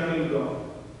and eternal God.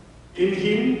 In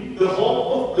him the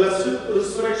hope of blessed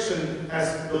resurrection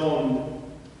has dawned,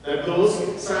 that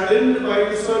those saddened by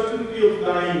the certainty of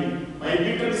dying might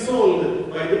be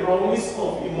consoled by the promise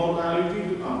of immortality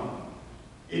to come.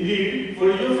 Indeed,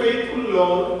 for your faithful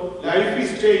Lord, life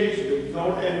is changed,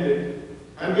 not ended.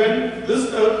 And when this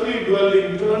earthly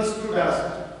dwelling turns to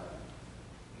dust,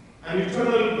 an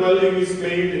eternal dwelling is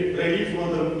made ready for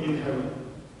them in heaven.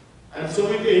 And so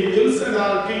with angels and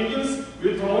archangels,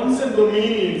 with thrones and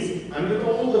dominions, and with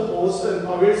all the hosts and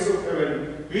powers of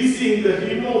heaven, we sing the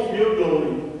hymn of your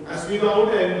glory, as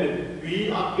without end we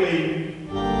acclaim.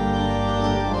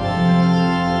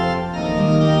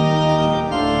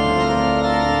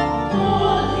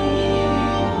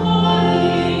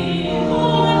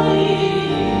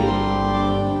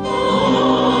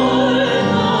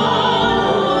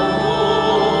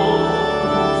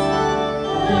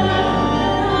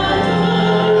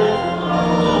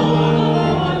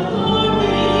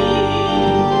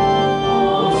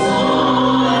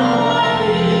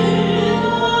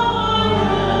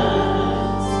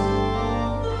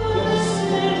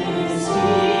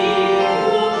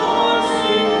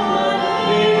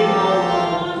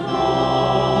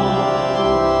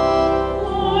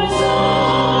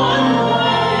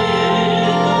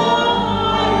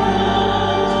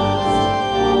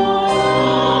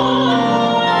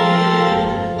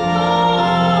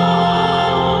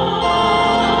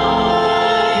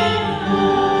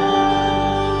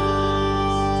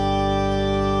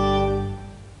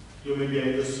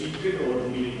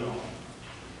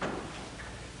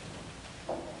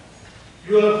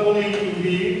 You are holy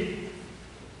indeed,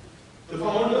 the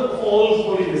founder of all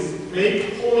holiness.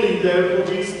 Make holy therefore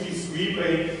these gifts, we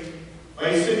pray,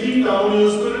 by sending down your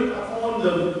Spirit upon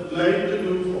them like the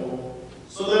dewfall,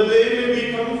 so that they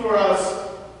may become for us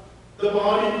the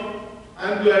body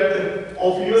and blood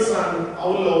of your Son, our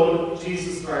Lord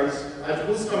Jesus Christ, at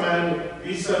whose command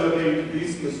we celebrate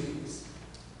these mysteries.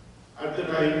 At the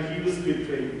time he was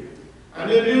betrayed,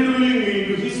 and entered willingly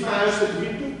into his passion,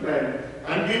 he took bread,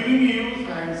 and giving you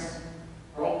thanks,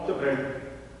 broke the bread,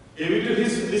 gave it to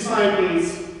his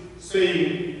disciples,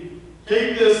 saying,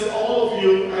 "Take this, all of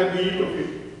you, and eat of it.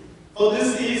 For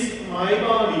this is my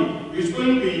body, which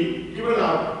will be given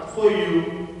up for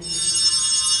you."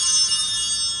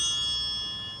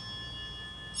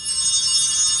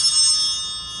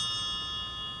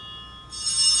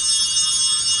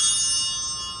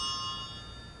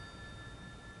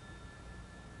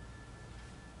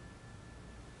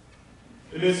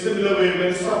 In a similar way,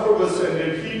 when supper was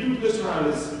ended, he took the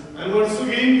chalice, and once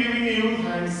again giving you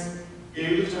thanks,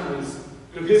 gave the chalice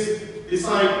to his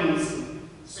disciples,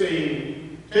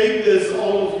 saying, "Take this,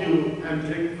 all of you, and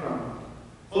drink from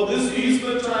it. For this is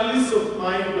the chalice of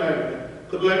my blood,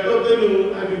 the blood of the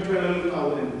new and eternal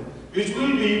covenant, which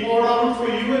will be poured out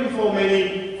for you and for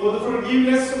many for the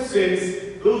forgiveness of sins.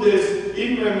 Do this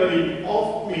in memory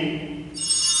of me."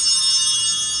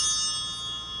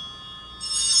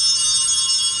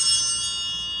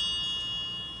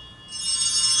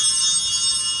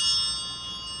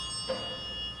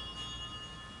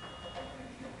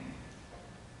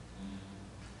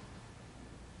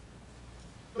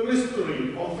 The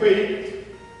mystery of faith.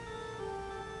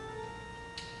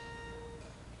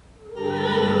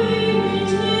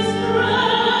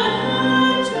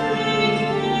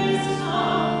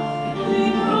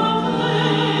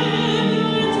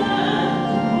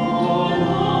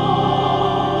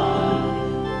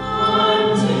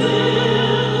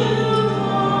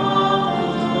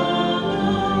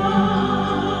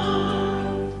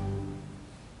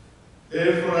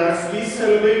 Therefore, as we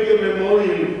celebrate the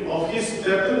memorial of his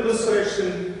death and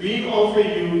resurrection, we offer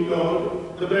you,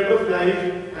 Lord, the bread of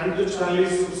life and the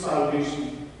chalice of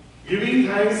salvation. giving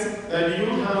thanks that you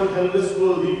have held us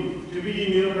worthy to be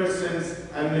in your presence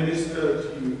and minister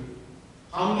to you.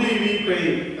 Humbly we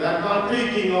pray that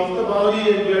partaking of the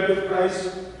body and blood of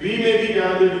Christ, we may be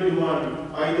gathered into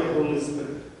one by the Holy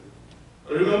Spirit.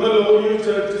 Remember, Lord, your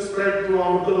church is spread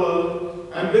throughout the world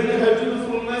and bring her to the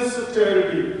fullness of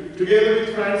charity, together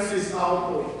with Francis, our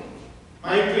Pope,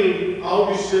 Michael,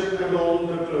 our Bishop, and all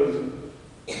the clergy.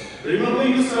 Remember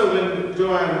your servant,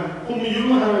 Joann, whom you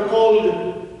have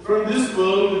called from this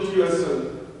world to yourself.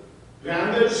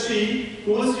 Grant that she,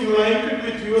 who was united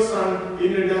with your Son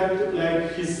in a death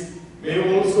like his,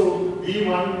 may also be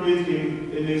one with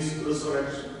him in his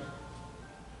resurrection.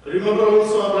 Remember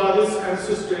also our brothers and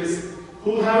sisters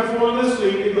who have fallen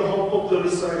asleep in the hope of the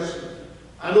resurrection,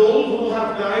 and all who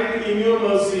have died in your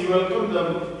mercy, welcome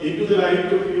them into the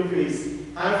light of your face.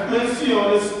 Have mercy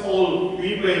on us all,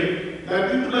 we pray,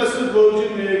 that with the Blessed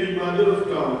Virgin Mary, Mother of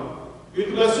God, with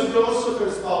Blessed Joseph,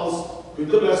 her spouse, with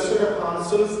the blessed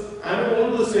apostles, and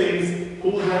all the saints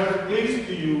who have pleased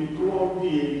you throughout the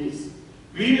ages,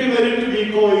 we may merit to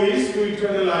be co-heirs to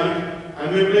eternal life,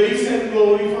 and may praise and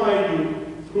glorify you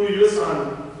through your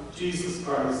Son, Jesus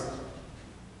Christ.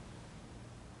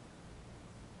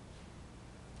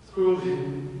 Through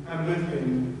him, and with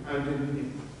him, and in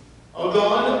him. O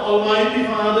God, Almighty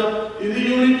Father, in the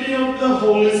unity of the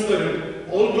Holy Spirit,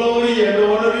 all glory and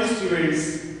honor is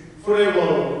yours,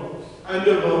 forever and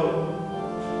ever.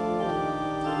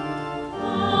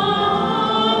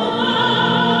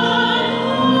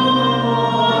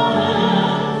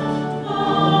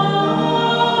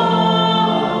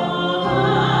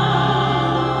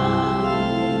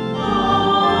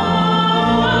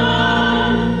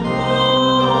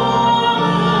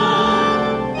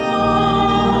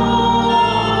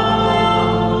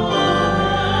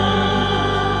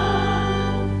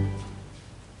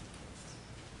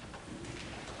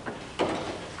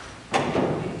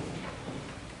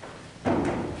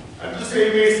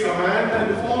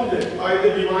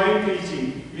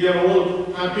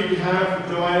 Happy to have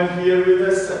Joann here with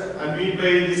us, and we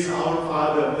pray this Our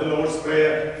Father, the Lord's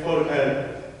Prayer, for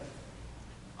her.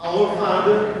 Our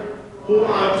Father, who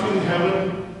art in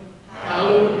heaven,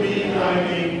 hallowed be thy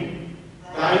name.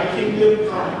 Thy kingdom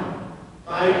come,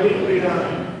 thy will be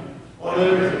done, on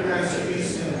earth as it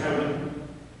is in heaven.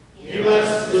 Give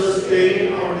us this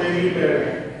day our daily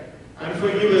bread, and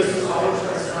forgive us our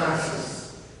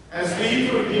trespasses, as we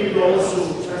forgive those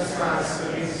who trespass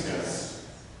against us.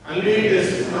 And lead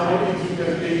us not into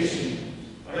temptation,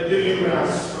 but deliver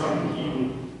us from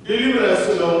evil. Deliver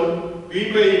us, Lord, we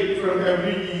pray, from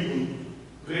every evil.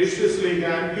 Graciously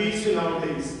grant peace in our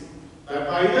days, that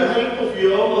by the help of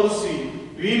your mercy,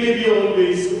 we may be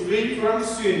always free from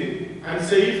sin and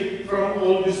safe from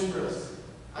all distress.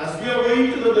 As we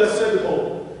await the blessed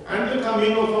hope and the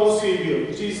coming of our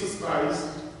Savior, Jesus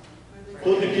Christ,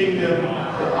 for the kingdom,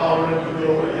 the power, and the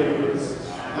glory of yours,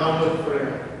 now and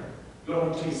forever.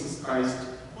 Lord Jesus Christ,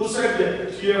 who said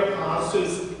that to your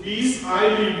apostles, peace I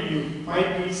leave you, my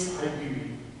peace I give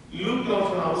you. Look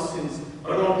not on our sins,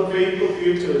 but on the faith of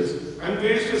your church, and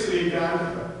graciously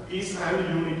grant peace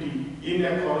and unity in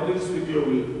accordance with your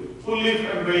will, who live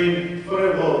and reign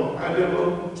forever and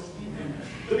ever. Amen.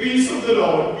 The peace of the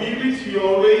Lord be with you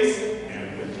always.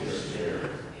 And with your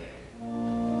spirit.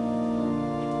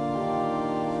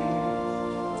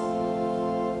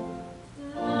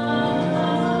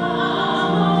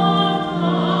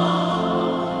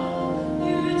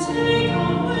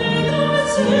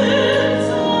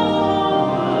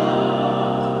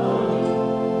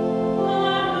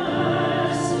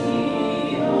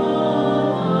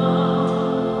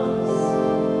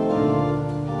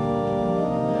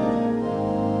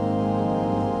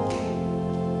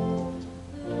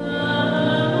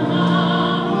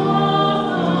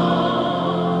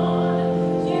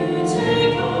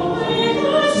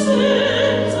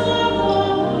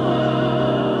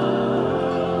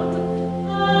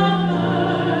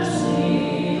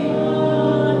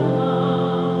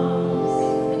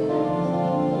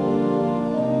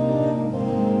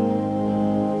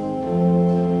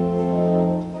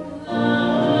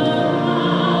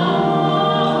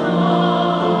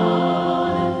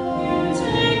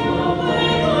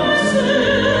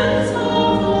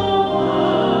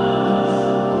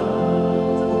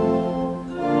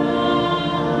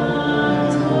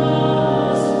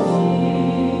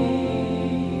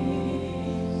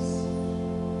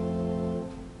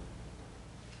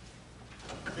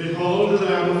 Behold the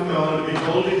Lamb of God,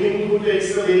 behold him who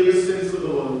takes away the sins of the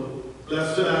world.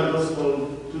 Blessed are those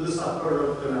called to the supper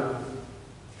of the Lamb.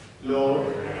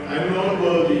 Lord, I am not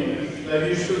worthy that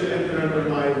you should enter under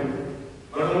my roof,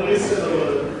 but only say the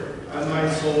word, and my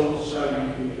soul shall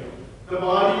be healed. the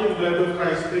body and blood of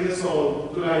Christ bring us all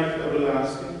to life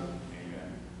everlasting.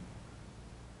 Amen.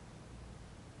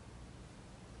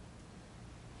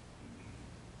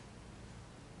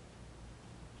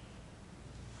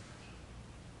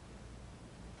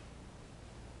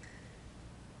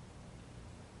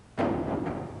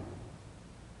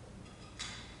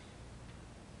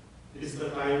 It is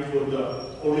the time for the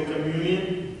Holy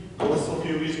Communion. Those of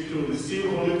you who wish to receive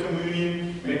Holy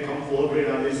Communion may come forward,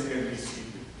 others can receive.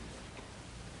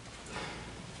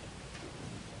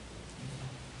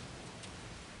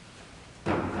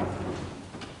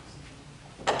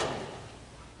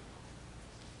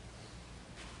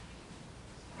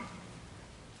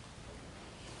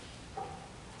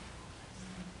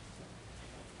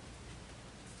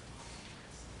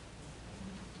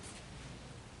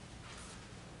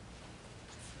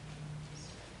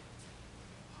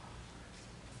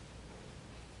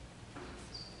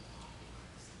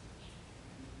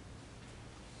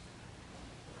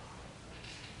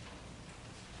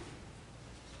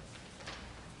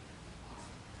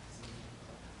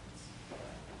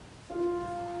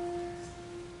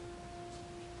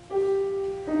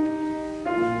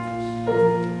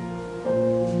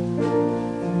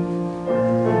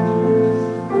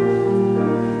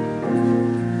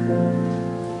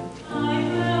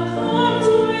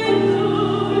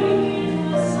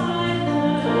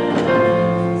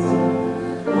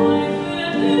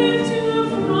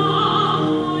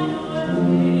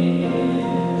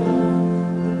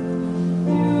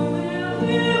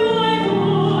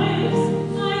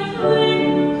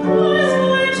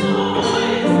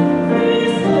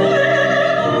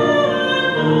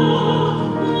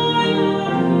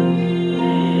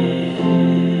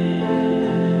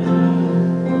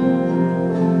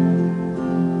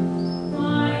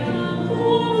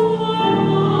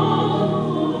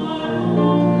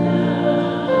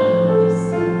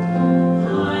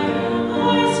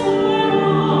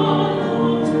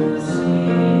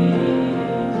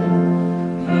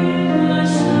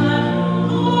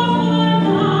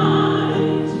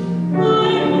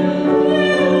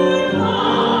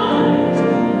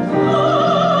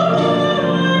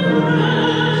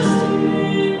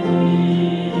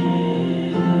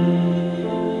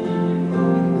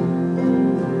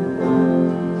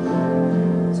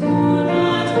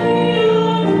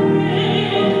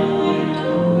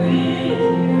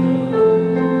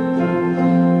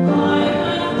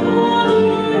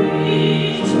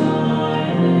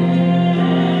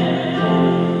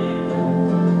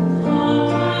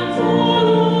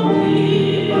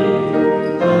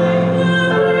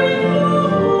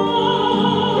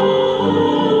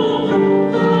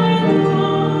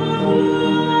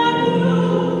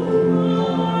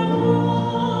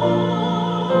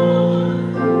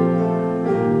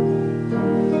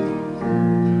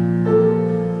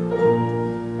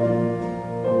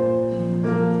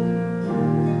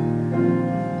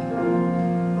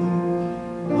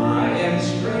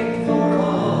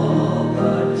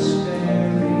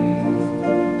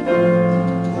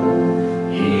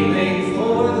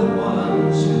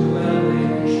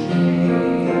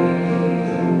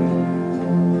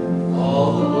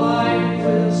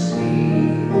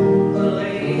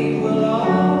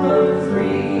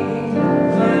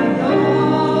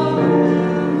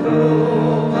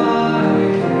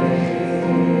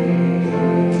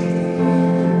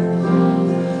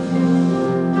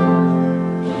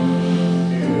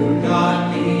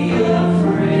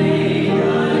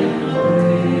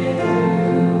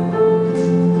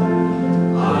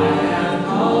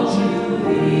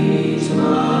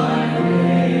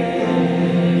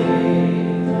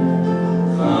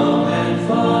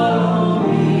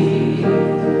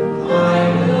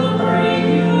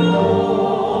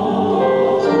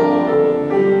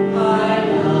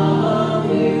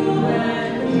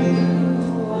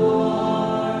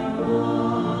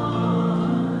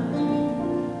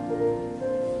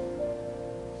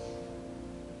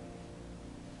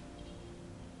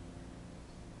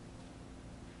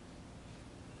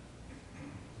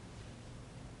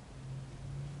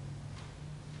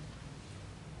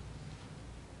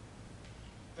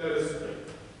 Let us pray.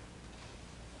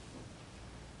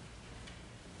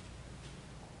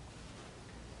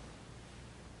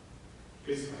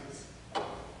 Please rise.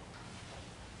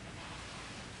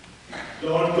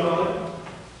 Lord God,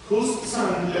 whose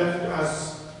Son left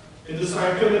us in the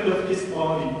sacrament of his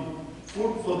body,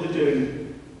 food for the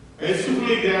journey,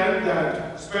 mercifully grant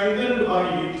that, strengthened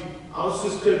by it, our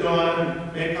sister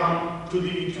Joann may come to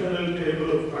the eternal table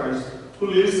of Christ,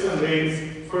 who lives and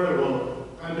reigns forever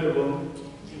and ever.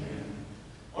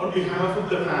 On behalf of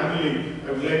the family,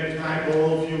 I would like to thank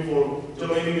all of you for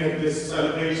joining at this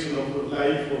celebration of the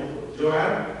life of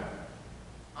Joann,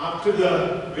 after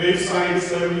the graveside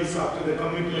service, after the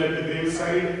committal at the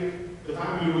graveside, the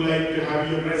family would like to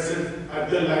have you present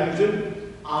at the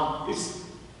luncheon. It's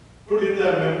put in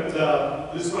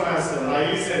this one as a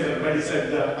Riley Center, but it's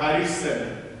at the Parish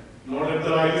Center. Not at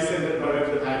the Riley Center, but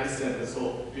at the Parish Center.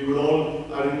 So we would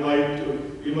all are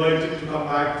invited to come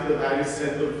back to the Parish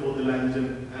Center for the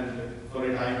luncheon and for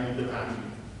a time with the family.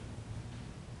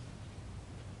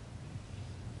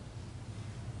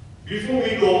 Before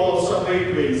we go our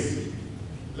separate ways,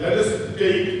 let us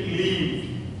take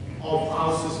leave of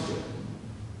our sister.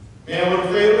 May our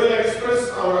farewell express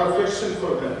our affection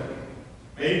for her.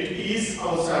 May it ease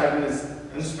our sadness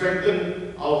and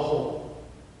strengthen our hope.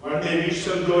 One day we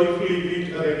shall joyfully meet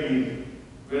her again,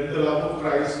 when the love of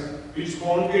Christ, which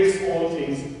conquers all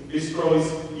things, destroys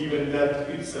even death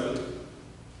itself.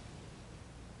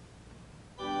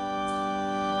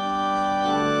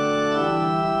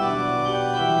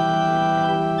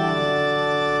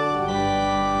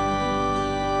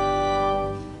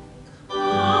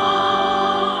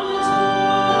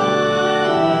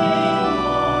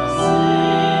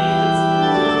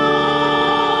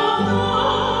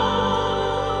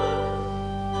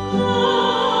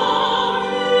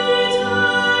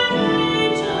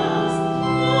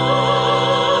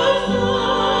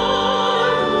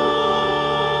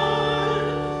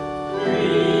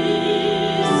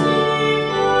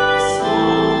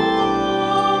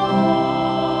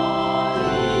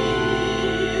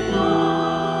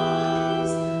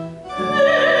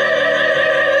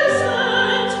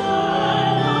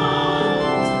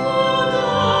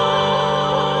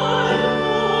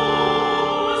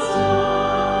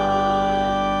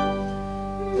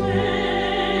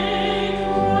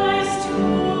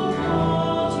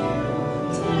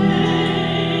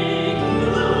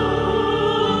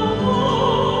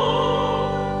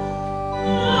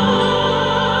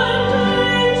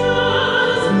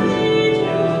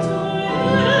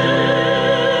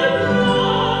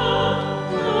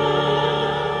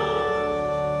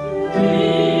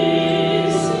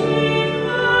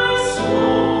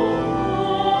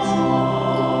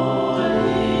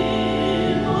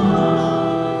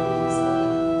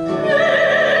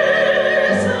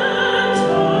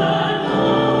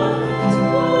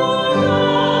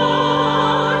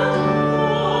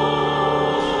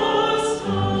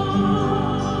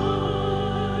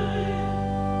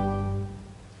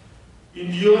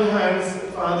 In your hands,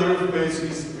 Father of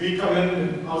mercies, we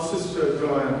commend our sister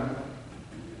Joann,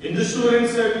 in the sure and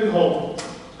certain hope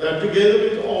that together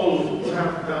with all who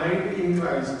have died in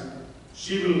Christ,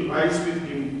 she will rise with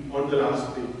him on the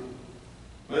last day.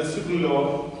 Merciful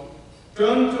Lord,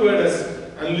 turn toward us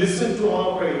and listen to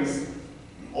our praise.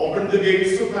 Open the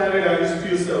gates of paradise to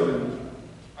your servant,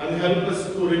 and help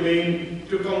us to remain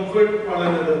to comfort one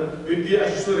another with the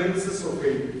assurances of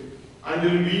faith,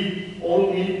 until we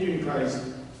all meet in Christ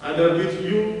and are with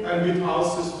you and with our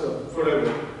sister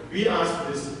forever. We ask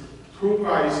this through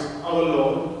Christ our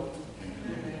Lord.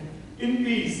 In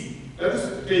peace, let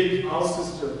us take our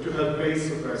sister to her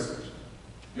place of rest.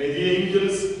 May the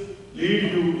angels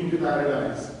lead you into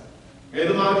paradise. May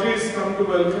the martyrs come to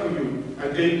welcome you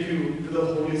and take you to the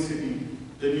holy city,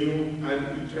 the new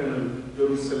and eternal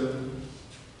Jerusalem.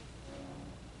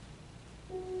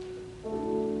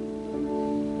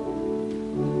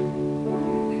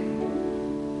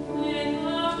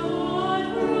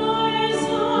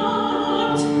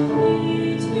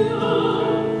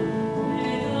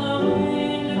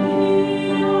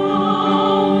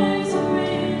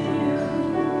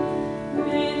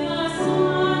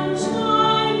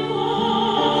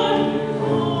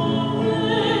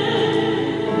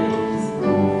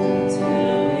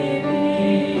 Till we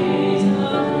meet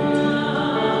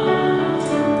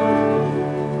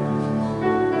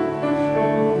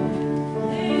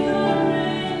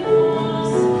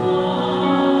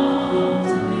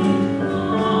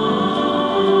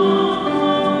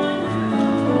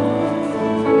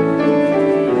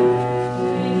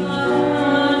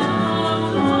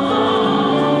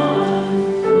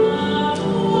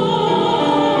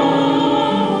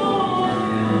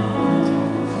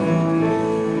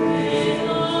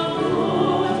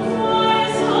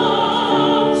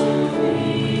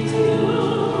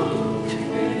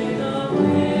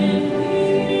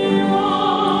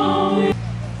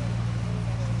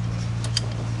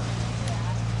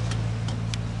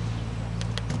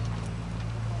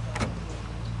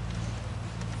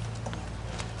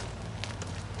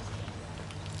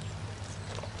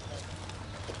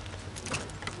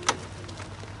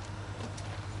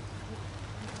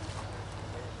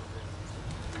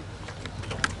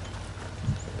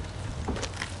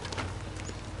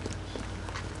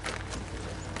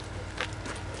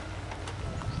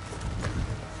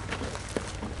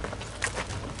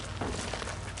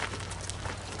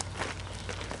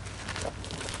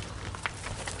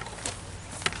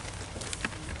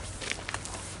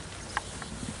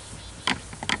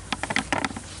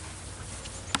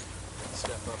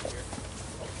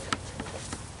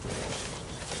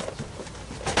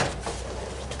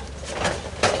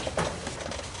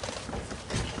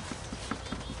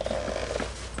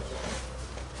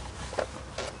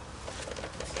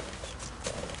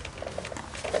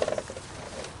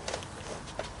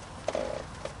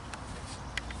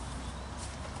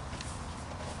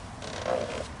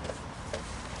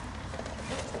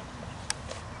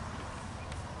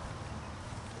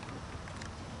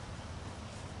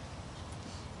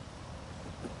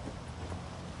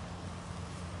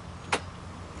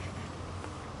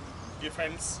Dear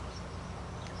friends,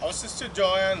 our sister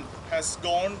Joann has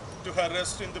gone to her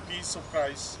rest in the peace of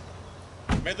Christ.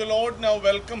 May the Lord now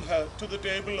welcome her to the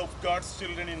table of God's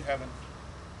children in heaven.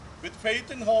 With faith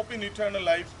and hope in eternal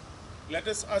life, let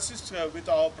us assist her with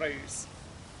our prayers.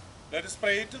 Let us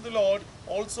pray to the Lord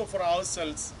also for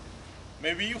ourselves.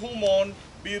 May we who mourn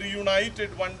be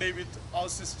reunited one day with our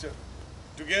sister.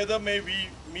 Together may we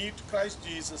meet Christ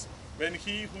Jesus when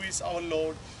he who is our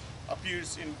Lord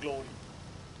appears in glory.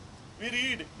 We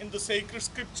read in the sacred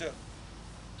scripture,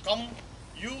 "Come,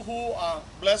 you who are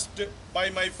blessed by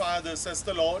my Father, says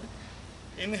the Lord,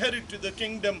 inherit the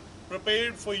kingdom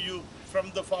prepared for you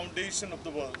from the foundation of the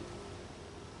world."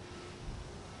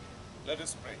 Let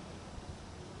us pray.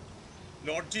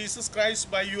 Lord Jesus Christ,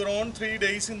 by your own 3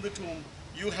 days in the tomb,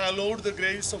 you hallowed the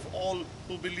graves of all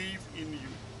who believe in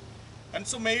you, and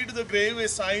so made the grave a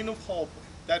sign of hope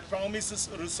that promises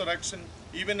resurrection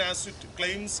even as it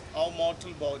claims our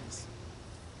mortal bodies.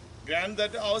 Grant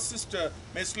that our sister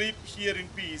may sleep here in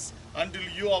peace until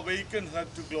you awaken her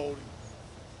to glory.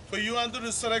 For you are the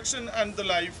resurrection and the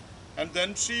life, and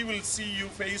then she will see you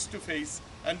face to face,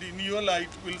 and in your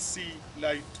light will see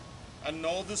light, and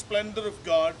know the splendor of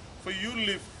God, for you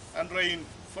live and reign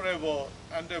forever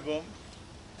and ever.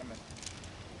 Amen.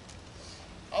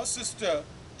 Our sister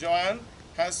Joann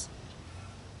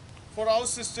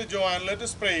let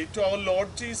us pray to our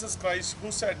Lord Jesus Christ,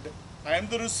 who said, "I am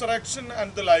the resurrection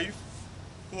and the life.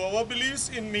 Whoever believes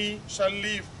in me shall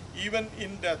live even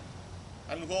in death,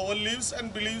 and whoever lives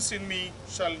and believes in me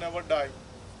shall never die."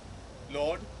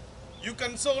 Lord, you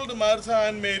consoled Martha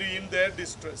and Mary in their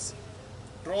distress.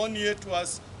 Draw near to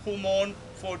us who mourn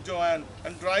for Joann,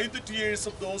 and dry the tears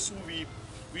of those who weep.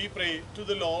 We pray to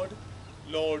the Lord.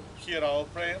 Lord, hear our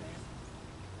prayer.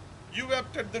 You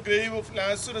wept at the grave of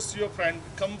Lazarus, your friend.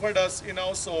 Comfort us in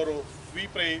our sorrow. We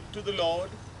pray to the Lord.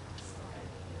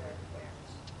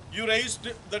 You raised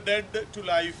the dead to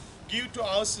life. Give to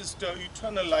our sister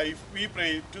eternal life. We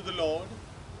pray to the Lord.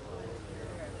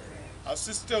 Our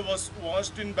sister was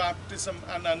washed in baptism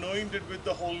and anointed with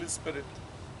the Holy Spirit.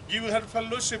 Give her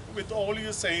fellowship with all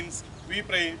your saints. We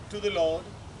pray to the Lord.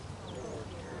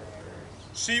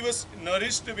 She was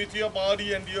nourished with your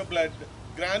body and your blood.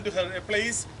 Grant her a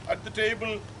place at the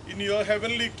table in your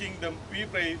heavenly kingdom. We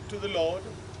pray to the Lord.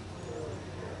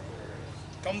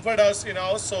 Comfort us in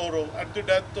our sorrow at the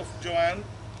death of Joann.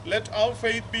 Let our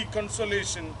faith be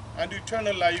consolation and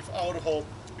eternal life our hope.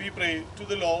 We pray to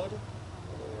the Lord.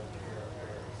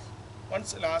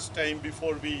 Once last time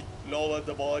before we lower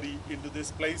the body into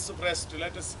this place of rest,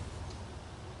 let us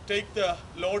take the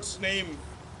Lord's name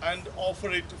and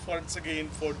offer it once again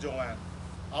for Joann.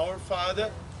 Our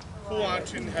Father, who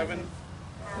art in heaven,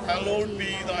 hallowed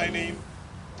be thy name.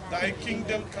 Thy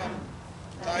kingdom come,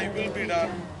 thy will be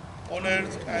done, on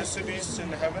earth as it is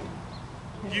in heaven.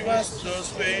 Give us this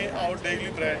day our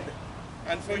daily bread,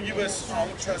 and forgive us our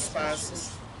trespasses,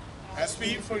 as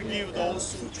we forgive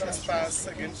those who trespass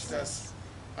against us.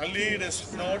 And lead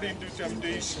us not into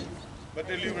temptation, but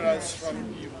deliver us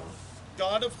from evil.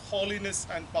 God of holiness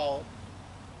and power,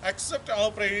 accept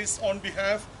our praise on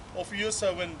behalf of your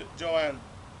servant Joann.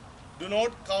 Do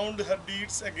not count her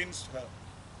deeds against her,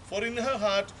 for in her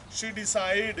heart she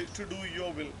desired to do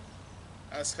your will.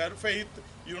 As her faith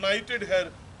united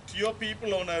her to your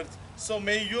people on earth, so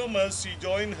may your mercy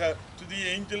join her to the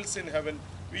angels in heaven.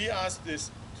 We ask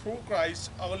this through Christ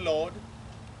our Lord.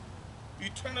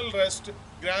 Eternal rest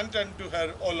grant unto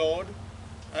her, O Lord,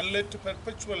 and let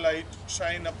perpetual light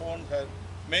shine upon her.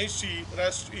 May she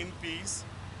rest in peace.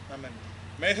 Amen.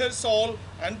 May her soul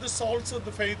and the souls of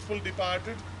the faithful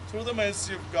departed through the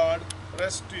mercy of God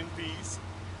rest in peace.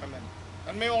 Amen.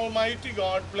 And may Almighty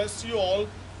God bless you all,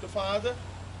 the Father,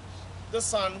 the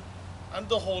Son, and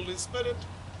the Holy Spirit.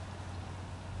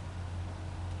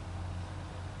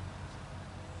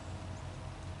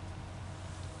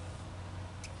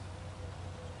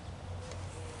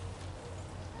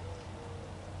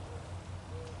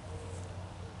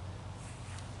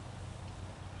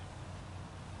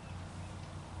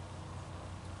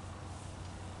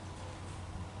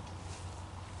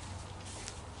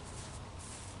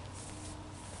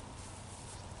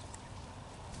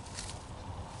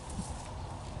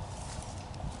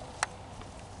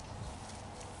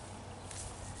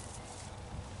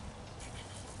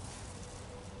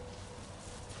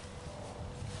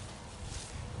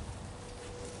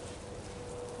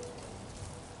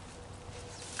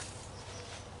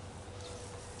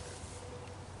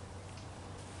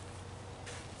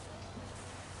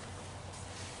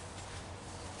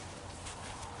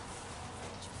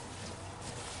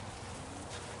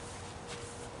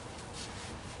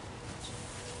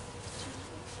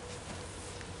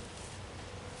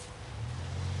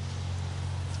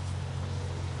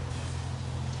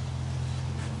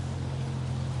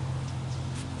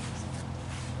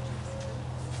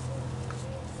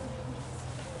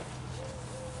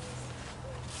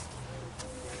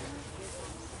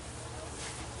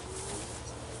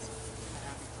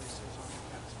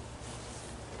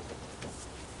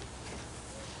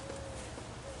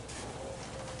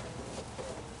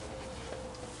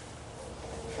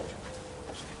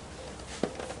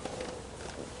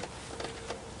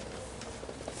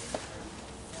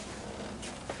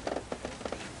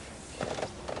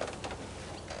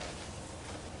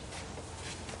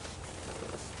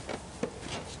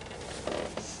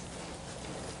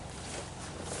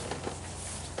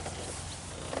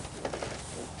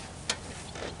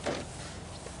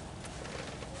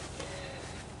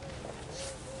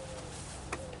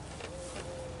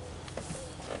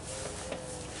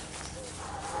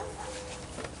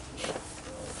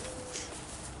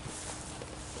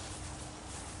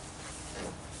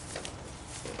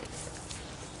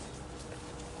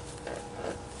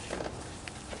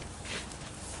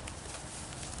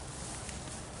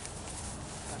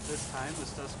 this time,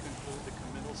 this does conclude the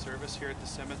committal service here at the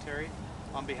cemetery.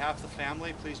 On behalf of the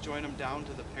family, please join them down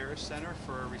to the parish center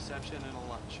for a reception and a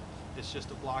lunch. It's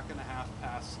just a block and a half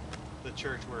past the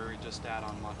church where we're just at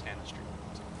on Montana Street.